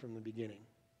offers us from the beginning.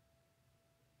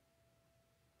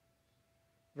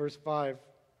 Verse 5,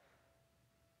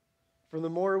 "For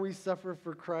the more we suffer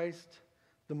for Christ,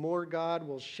 the more God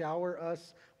will shower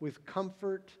us with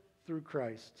comfort through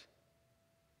Christ.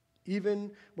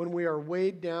 Even when we are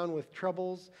weighed down with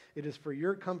troubles, it is for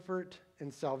your comfort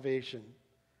and salvation.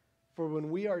 For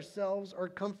when we ourselves are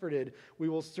comforted, we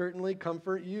will certainly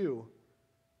comfort you.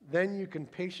 Then you can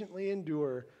patiently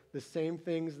endure the same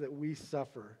things that we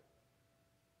suffer.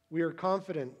 We are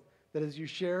confident that as you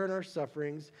share in our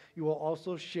sufferings, you will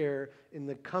also share in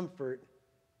the comfort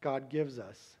God gives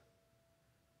us."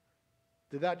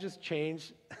 Did that just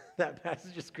change that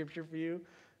passage of Scripture for you?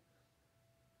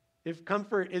 If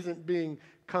comfort isn't being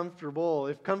comfortable,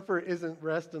 if comfort isn't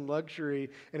rest and luxury,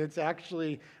 and it's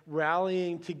actually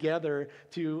rallying together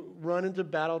to run into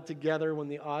battle together when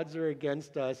the odds are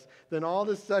against us, then all of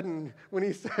a sudden, when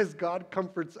he says God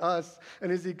comforts us,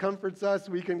 and as he comforts us,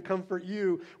 we can comfort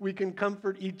you, we can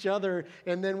comfort each other,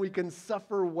 and then we can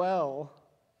suffer well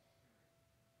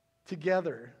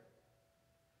together.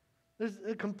 There's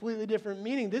a completely different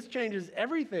meaning. This changes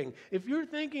everything. If you're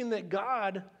thinking that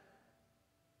God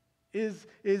is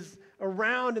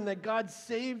around and that God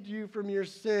saved you from your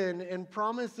sin and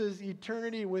promises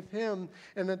eternity with him,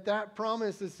 and that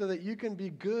promise is so that you can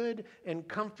be good and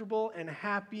comfortable and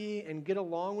happy and get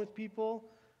along with people,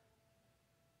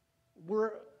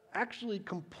 we're actually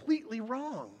completely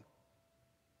wrong.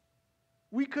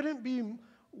 We couldn't be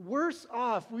worse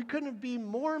off. We couldn't be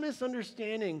more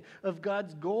misunderstanding of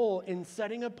God's goal in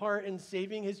setting apart and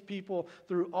saving his people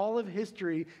through all of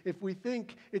history if we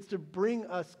think it's to bring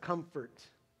us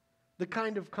comfort, the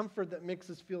kind of comfort that makes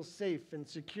us feel safe and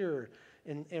secure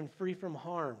and free from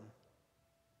harm.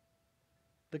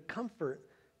 The comfort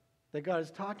that God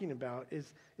is talking about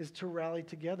is to rally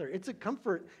together. It's a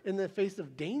comfort in the face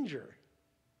of danger.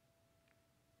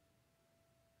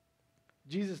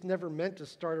 Jesus never meant to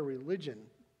start a religion.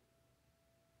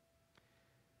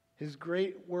 His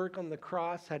great work on the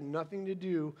cross had nothing to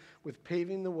do with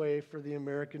paving the way for the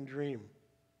American dream.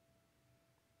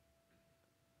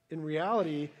 In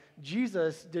reality,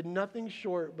 Jesus did nothing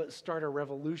short but start a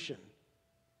revolution.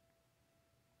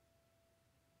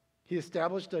 He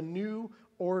established a new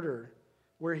order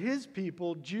where his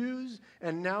people, Jews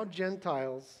and now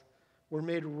Gentiles, were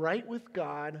made right with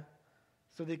God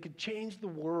so they could change the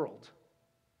world.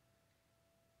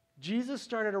 Jesus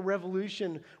started a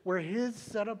revolution where his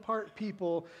set-apart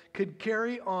people could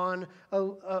carry on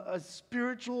a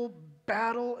spiritual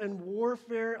battle and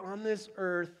warfare on this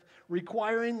earth,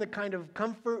 requiring the kind of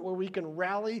comfort where we can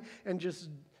rally and just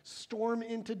storm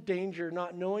into danger,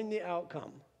 not knowing the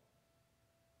outcome.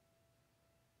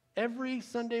 Every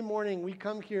Sunday morning, we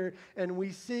come here and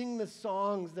we sing the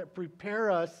songs that prepare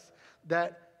us,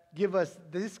 that give us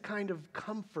this kind of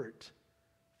comfort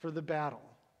for the battle.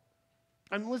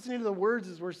 I'm listening to the words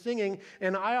as we're singing,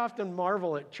 and I often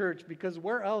marvel at church because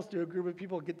where else do a group of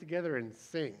people get together and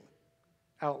sing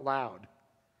out loud?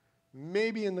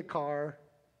 Maybe in the car,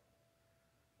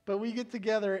 but we get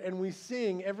together and we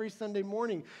sing every Sunday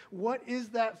morning. What is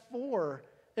that for?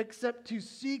 Except to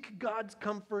seek God's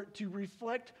comfort, to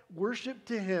reflect worship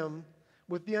to Him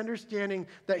with the understanding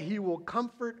that He will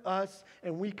comfort us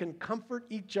and we can comfort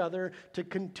each other to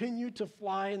continue to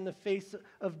fly in the face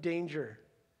of danger,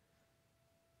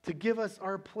 to give us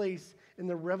our place in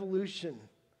the revolution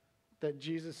that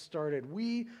Jesus started.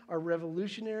 We are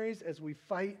revolutionaries as we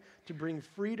fight to bring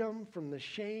freedom from the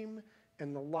shame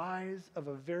and the lies of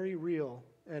a very real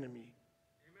enemy.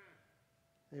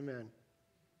 Amen. Amen.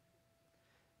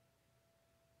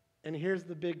 And here's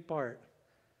the big part.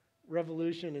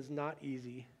 Revolution is not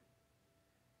easy.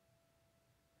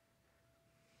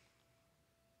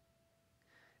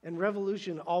 And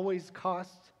revolution always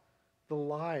costs the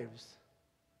lives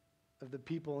of the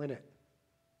people in it.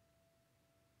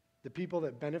 The people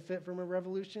that benefit from a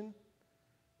revolution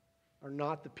are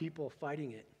not the people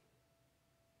fighting it.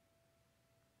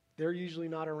 They're usually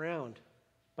not around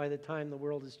by the time the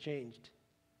world has changed.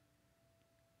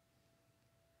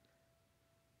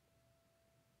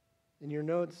 In your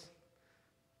notes,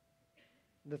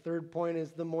 the third point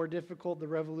is the more difficult the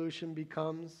revolution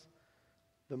becomes,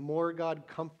 the more God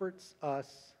comforts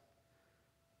us.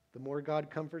 The more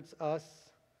God comforts us,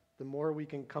 the more we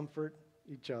can comfort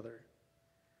each other.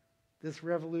 This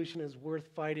revolution is worth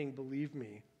fighting, believe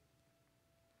me.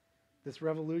 This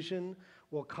revolution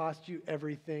will cost you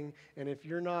everything, and if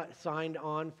you're not signed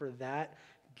on for that,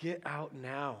 get out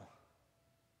now.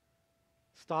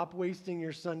 Stop wasting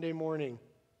your Sunday morning.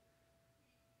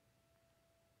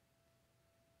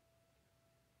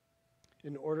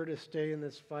 In order to stay in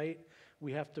this fight,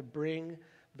 we have to bring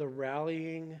the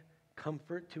rallying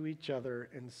comfort to each other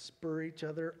and spur each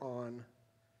other on.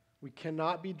 We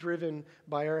cannot be driven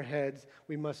by our heads.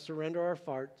 We must surrender our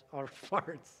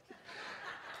farts.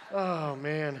 Oh,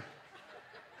 man.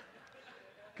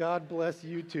 God bless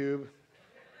YouTube.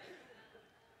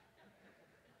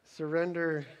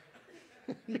 Surrender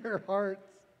your hearts.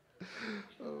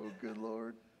 Oh, good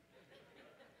Lord.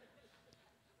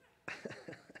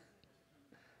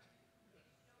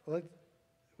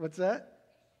 What's that?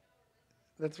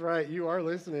 That's right. You are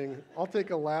listening. I'll take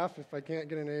a laugh if I can't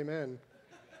get an amen.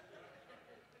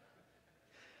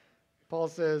 Paul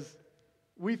says,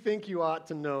 "We think you ought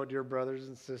to know, dear brothers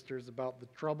and sisters, about the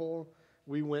trouble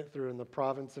we went through in the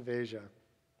province of Asia.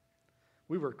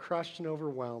 We were crushed and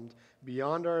overwhelmed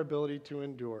beyond our ability to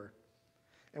endure.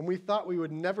 And we thought we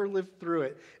would never live through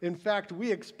it. In fact,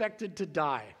 we expected to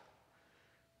die."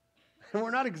 And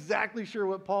we're not exactly sure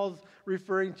what Paul's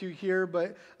referring to here,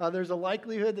 but there's a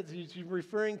likelihood that he's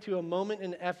referring to a moment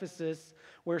in Ephesus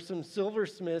where some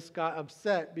silversmiths got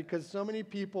upset because so many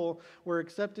people were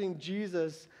accepting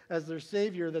Jesus as their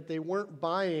Savior that they weren't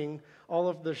buying all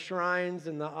of the shrines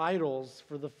and the idols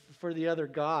for the other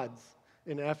gods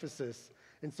in Ephesus.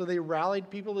 And so they rallied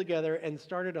people together and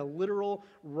started a literal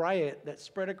riot that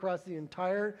spread across the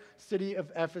entire city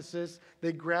of Ephesus.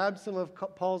 They grabbed some of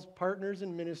Paul's partners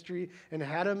in ministry and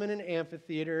had them in an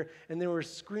amphitheater, and they were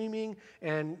screaming,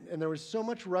 and there was so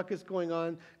much ruckus going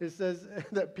on. It says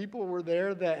that people were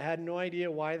there that had no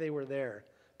idea why they were there,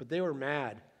 but they were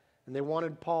mad, and they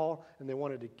wanted Paul, and they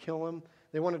wanted to kill him.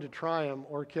 They wanted to try him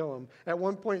or kill him. At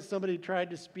one point, somebody tried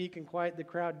to speak and quiet the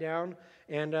crowd down,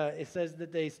 and it says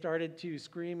that they started to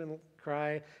scream and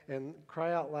cry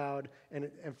out loud,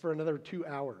 and for another 2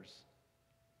 hours.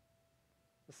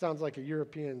 It sounds like a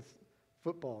European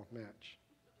football match.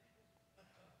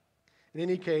 In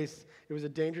any case, it was a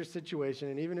dangerous situation,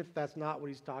 and even if that's not what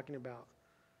he's talking about,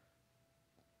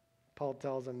 Paul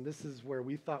tells them, this is where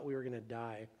we thought we were going to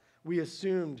die. We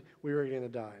assumed we were going to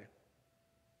die.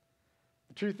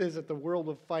 The truth is that the world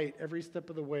will fight every step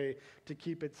of the way to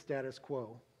keep its status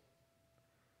quo.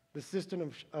 The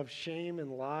system of shame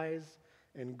and lies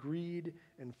and greed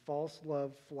and false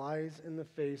love flies in the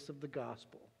face of the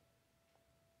gospel.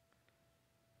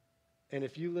 And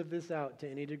if you live this out to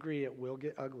any degree, it will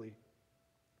get ugly.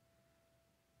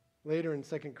 Later in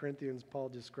 2 Corinthians, Paul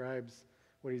describes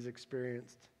what he's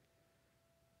experienced.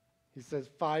 He says,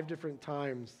 5 different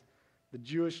times the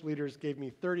Jewish leaders gave me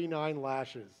 39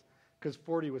 lashes, because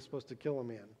 40 was supposed to kill a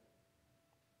man.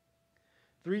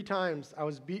 3 times I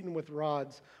was beaten with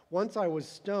rods. Once I was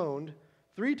stoned.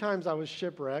 3 times I was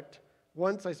shipwrecked.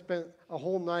 Once I spent a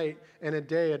whole night and a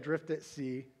day adrift at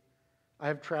sea. I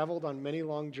have traveled on many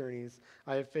long journeys.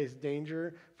 I have faced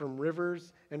danger from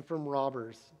rivers and from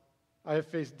robbers. I have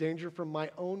faced danger from my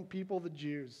own people, the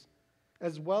Jews,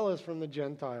 as well as from the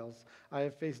Gentiles. I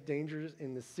have faced dangers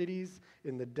in the cities,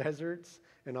 in the deserts,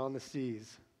 and on the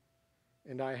seas.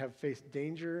 And I have faced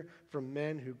danger from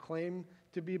men who claim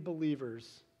to be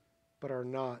believers, but are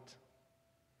not.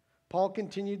 Paul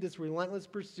continued this relentless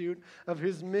pursuit of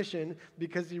his mission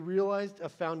because he realized a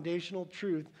foundational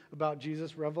truth about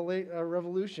Jesus'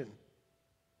 revolution.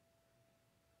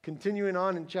 Continuing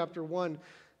on in chapter 1,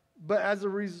 but as a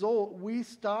result, we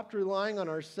stopped relying on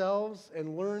ourselves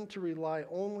and learned to rely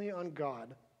only on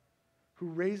God, who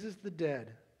raises the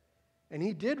dead. And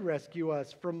he did rescue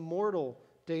us from mortal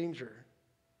danger.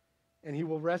 And he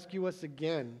will rescue us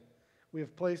again. We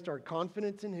have placed our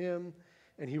confidence in him,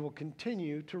 and he will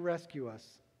continue to rescue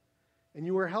us. And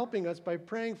you are helping us by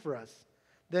praying for us.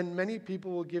 Then many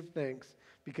people will give thanks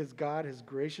because God has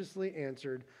graciously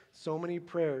answered so many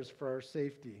prayers for our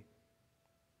safety.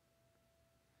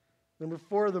 Number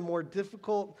 4, the more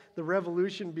difficult the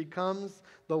revolution becomes,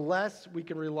 the less we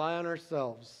can rely on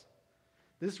ourselves.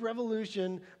 This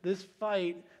revolution, this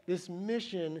fight, this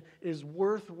mission is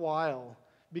worthwhile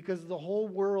because the whole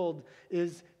world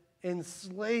is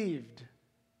enslaved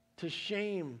to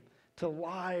shame, to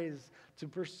lies, to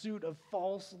pursuit of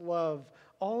false love,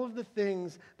 all of the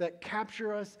things that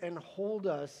capture us and hold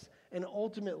us and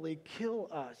ultimately kill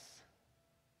us.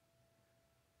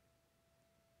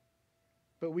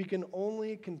 But we can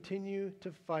only continue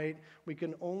to fight, we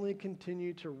can only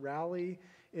continue to rally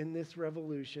in this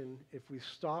revolution if we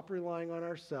stop relying on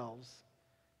ourselves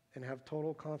and have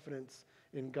total confidence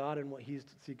in God and what he's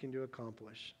seeking to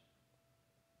accomplish.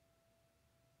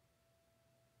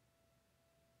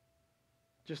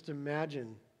 Just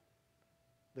imagine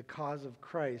the cause of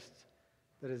Christ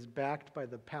that is backed by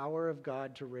the power of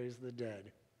God to raise the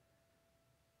dead,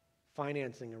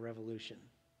 financing a revolution.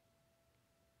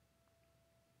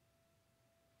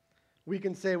 We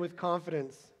can say with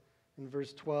confidence in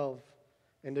verse 12,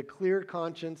 and a clear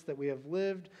conscience that we have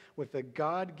lived with a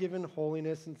God-given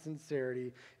holiness and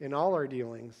sincerity in all our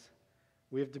dealings.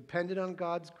 We have depended on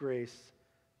God's grace,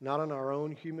 not on our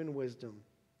own human wisdom.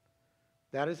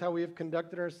 That is how we have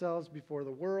conducted ourselves before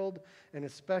the world, and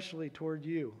especially toward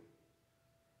you.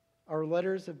 Our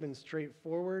letters have been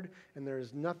straightforward, and there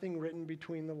is nothing written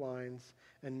between the lines,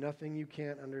 and nothing you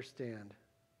can't understand.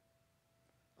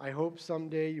 I hope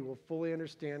someday you will fully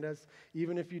understand us,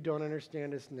 even if you don't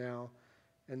understand us now.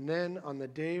 And then on the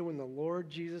day when the Lord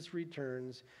Jesus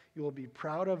returns, you will be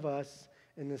proud of us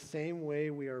in the same way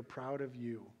we are proud of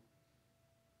you.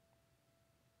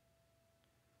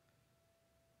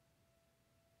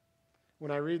 When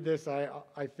I read this,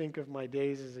 I think of my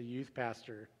days as a youth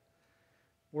pastor,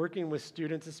 working with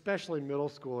students, especially middle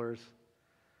schoolers.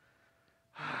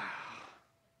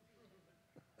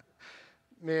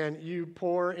 Man, you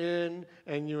pour in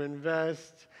and you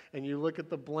invest and you look at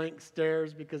the blank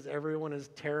stares because everyone is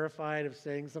terrified of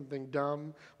saying something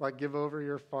dumb, like give over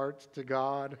your farts to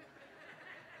God.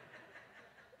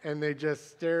 And they just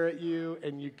stare at you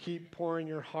and you keep pouring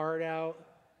your heart out.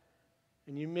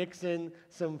 And you mix in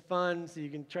some fun so you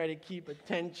can try to keep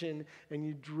attention, and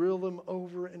you drill them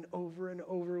over and over and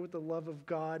over with the love of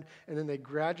God. And then they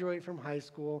graduate from high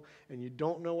school and you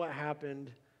don't know what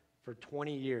happened for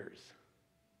 20 years.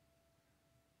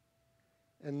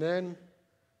 And then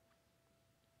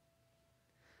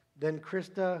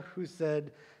Krista, who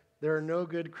said, there are no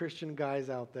good Christian guys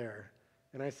out there.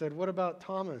 And I said, what about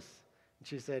Thomas? And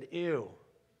she said, ew.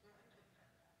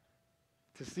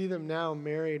 To see them now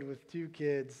married with 2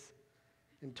 kids,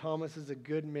 and Thomas is a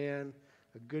good man,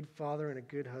 a good father, and a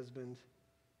good husband.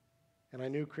 And I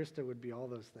knew Krista would be all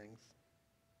those things.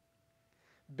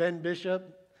 Ben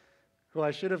Bishop, who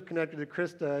I should have connected to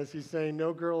Krista, as he's saying,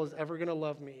 no girl is ever going to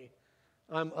love me.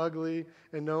 I'm ugly,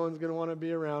 and no one's going to want to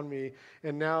be around me.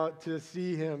 And now to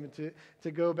see him,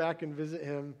 to go back and visit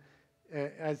him,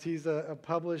 as he's a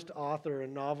published author, a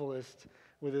novelist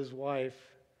with his wife,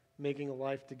 making a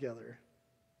life together.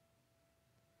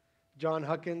 John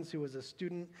Huckins, who was a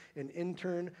student, an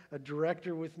intern, a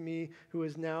director with me, who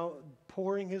is now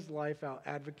pouring his life out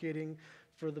advocating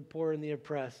for the poor and the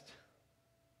oppressed.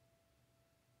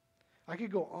 I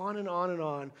could go on and on and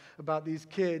on about these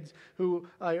kids who,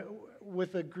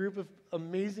 with a group of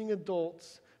amazing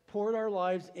adults, poured our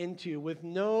lives into with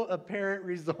no apparent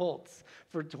results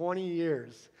for 20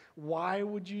 years. Why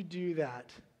would you do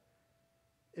that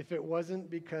if it wasn't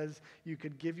because you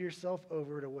could give yourself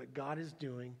over to what God is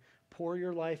doing, Pour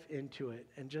your life into it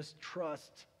and just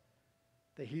trust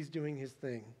that he's doing his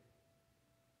thing.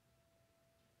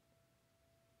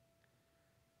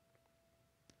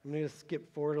 I'm going to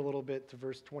skip forward a little bit to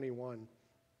verse 21.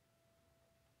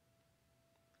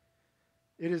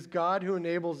 It is God who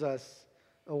enables us,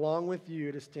 along with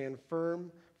you, to stand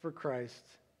firm for Christ.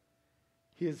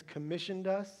 He has commissioned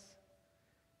us.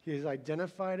 He has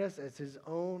identified us as his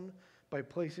own by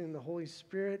placing the Holy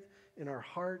Spirit in our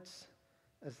hearts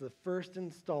as the first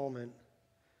installment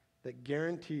that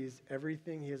guarantees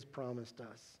everything he has promised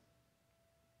us.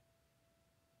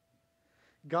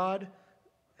 God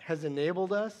has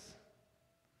enabled us,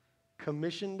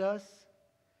 commissioned us,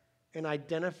 and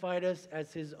identified us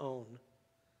as his own.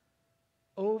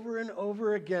 Over and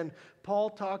over again, Paul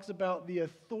talks about the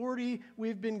authority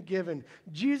we've been given.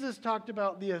 Jesus talked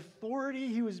about the authority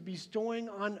he was bestowing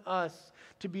on us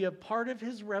to be a part of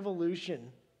his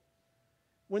revolution.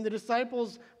 When the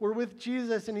disciples were with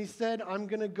Jesus and he said, I'm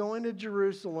going to go into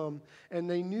Jerusalem, and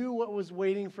they knew what was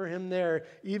waiting for him there,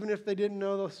 even if they didn't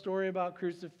know the story about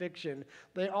crucifixion,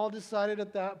 they all decided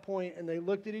at that point, and they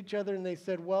looked at each other and they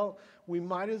said, well, we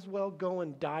might as well go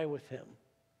and die with him.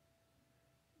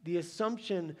 The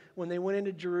assumption when they went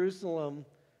into Jerusalem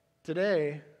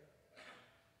today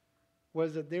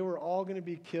was that they were all going to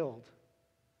be killed.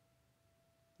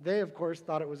 They, of course,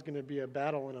 thought it was going to be a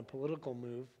battle and a political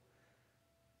move.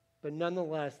 But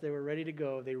nonetheless, they were ready to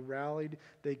go. They rallied.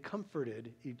 They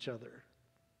comforted each other.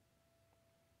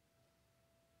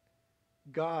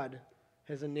 God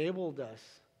has enabled us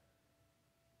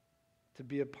to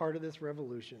be a part of this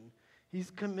revolution.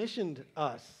 He's commissioned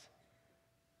us.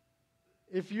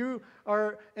 If you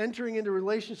are entering into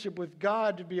relationship with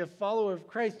God to be a follower of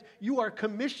Christ, you are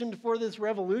commissioned for this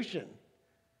revolution.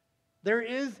 There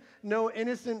is no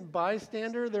innocent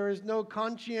bystander. There is no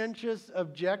conscientious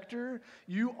objector.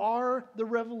 You are the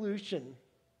revolution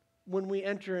when we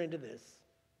enter into this.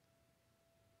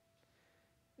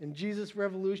 And Jesus'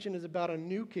 revolution is about a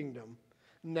new kingdom,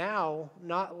 now,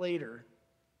 not later.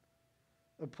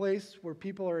 A place where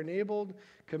people are enabled,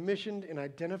 commissioned, and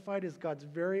identified as God's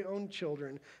very own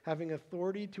children, having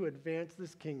authority to advance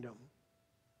this kingdom.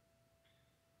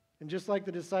 And just like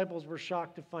the disciples were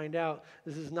shocked to find out,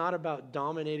 this is not about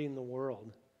dominating the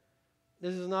world.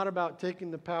 This is not about taking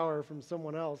the power from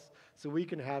someone else so we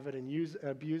can have it and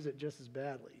abuse it just as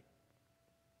badly.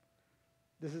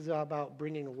 This is about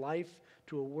bringing life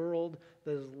to a world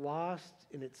that is lost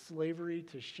in its slavery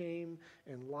to shame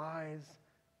and lies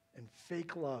and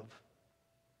fake love.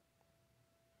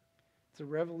 It's a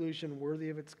revolution worthy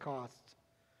of its cost,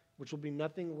 which will be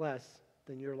nothing less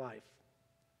than your life.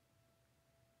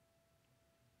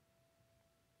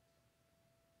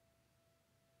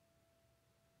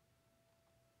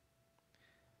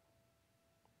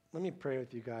 Let me pray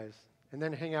with you guys, and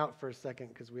then hang out for a second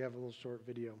because we have a little short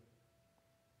video.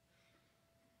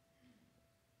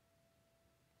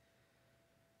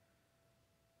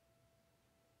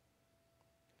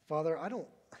 Father, I don't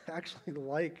actually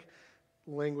like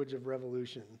language of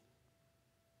revolution.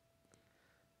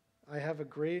 I have a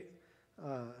great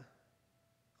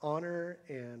honor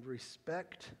and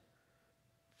respect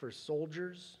for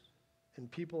soldiers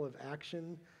and people of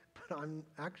action, but I'm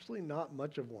actually not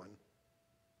much of one.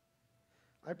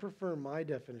 I prefer my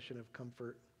definition of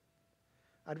comfort.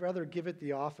 I'd rather give it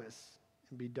the office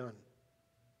and be done.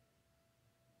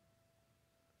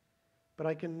 But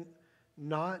I can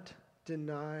not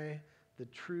deny the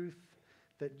truth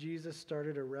that Jesus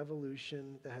started a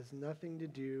revolution that has nothing to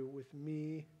do with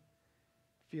me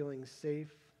feeling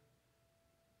safe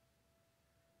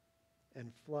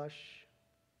and flush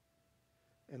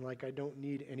and like I don't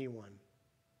need anyone.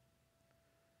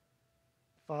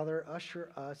 Father, usher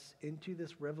us into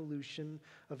this revolution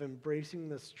of embracing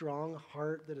the strong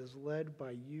heart that is led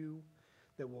by you,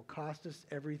 that will cost us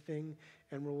everything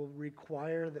and will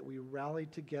require that we rally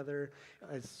together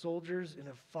as soldiers in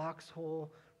a foxhole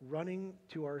running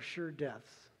to our sure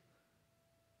deaths,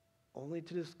 only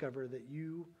to discover that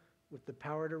you, with the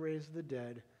power to raise the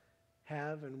dead,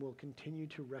 have and will continue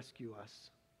to rescue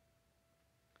us.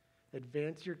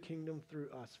 Advance your kingdom through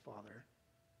us, Father.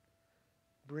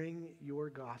 Bring your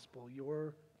gospel,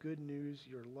 your good news,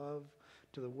 your love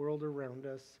to the world around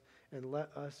us, and let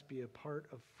us be a part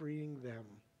of freeing them.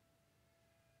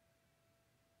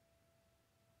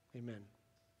 Amen.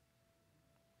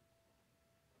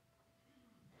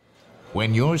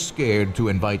 When you're scared to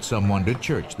invite someone to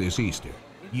church this Easter,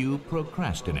 you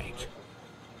procrastinate.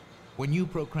 When you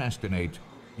procrastinate,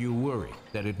 you worry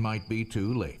that it might be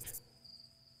too late.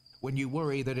 When you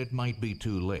worry that it might be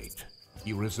too late,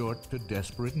 you resort to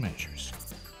desperate measures.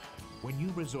 When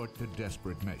you resort to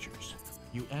desperate measures,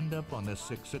 You end up on the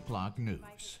 6 o'clock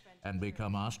news and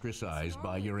become ostracized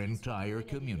by your entire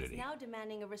community. Now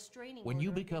demanding a restraining When you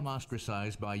order become against-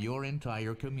 ostracized by your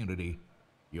entire community,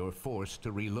 you're forced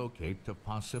to relocate to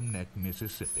Possum Neck,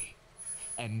 Mississippi,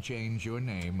 and change your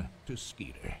name to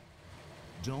Skeeter.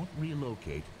 Don't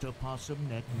relocate to Possum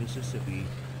Neck, Mississippi,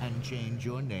 and change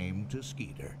your name to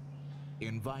Skeeter.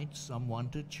 Invite someone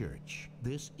to church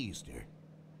this Easter.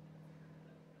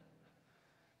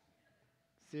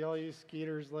 See all you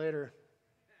skeeters later.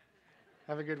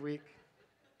 Have a good week.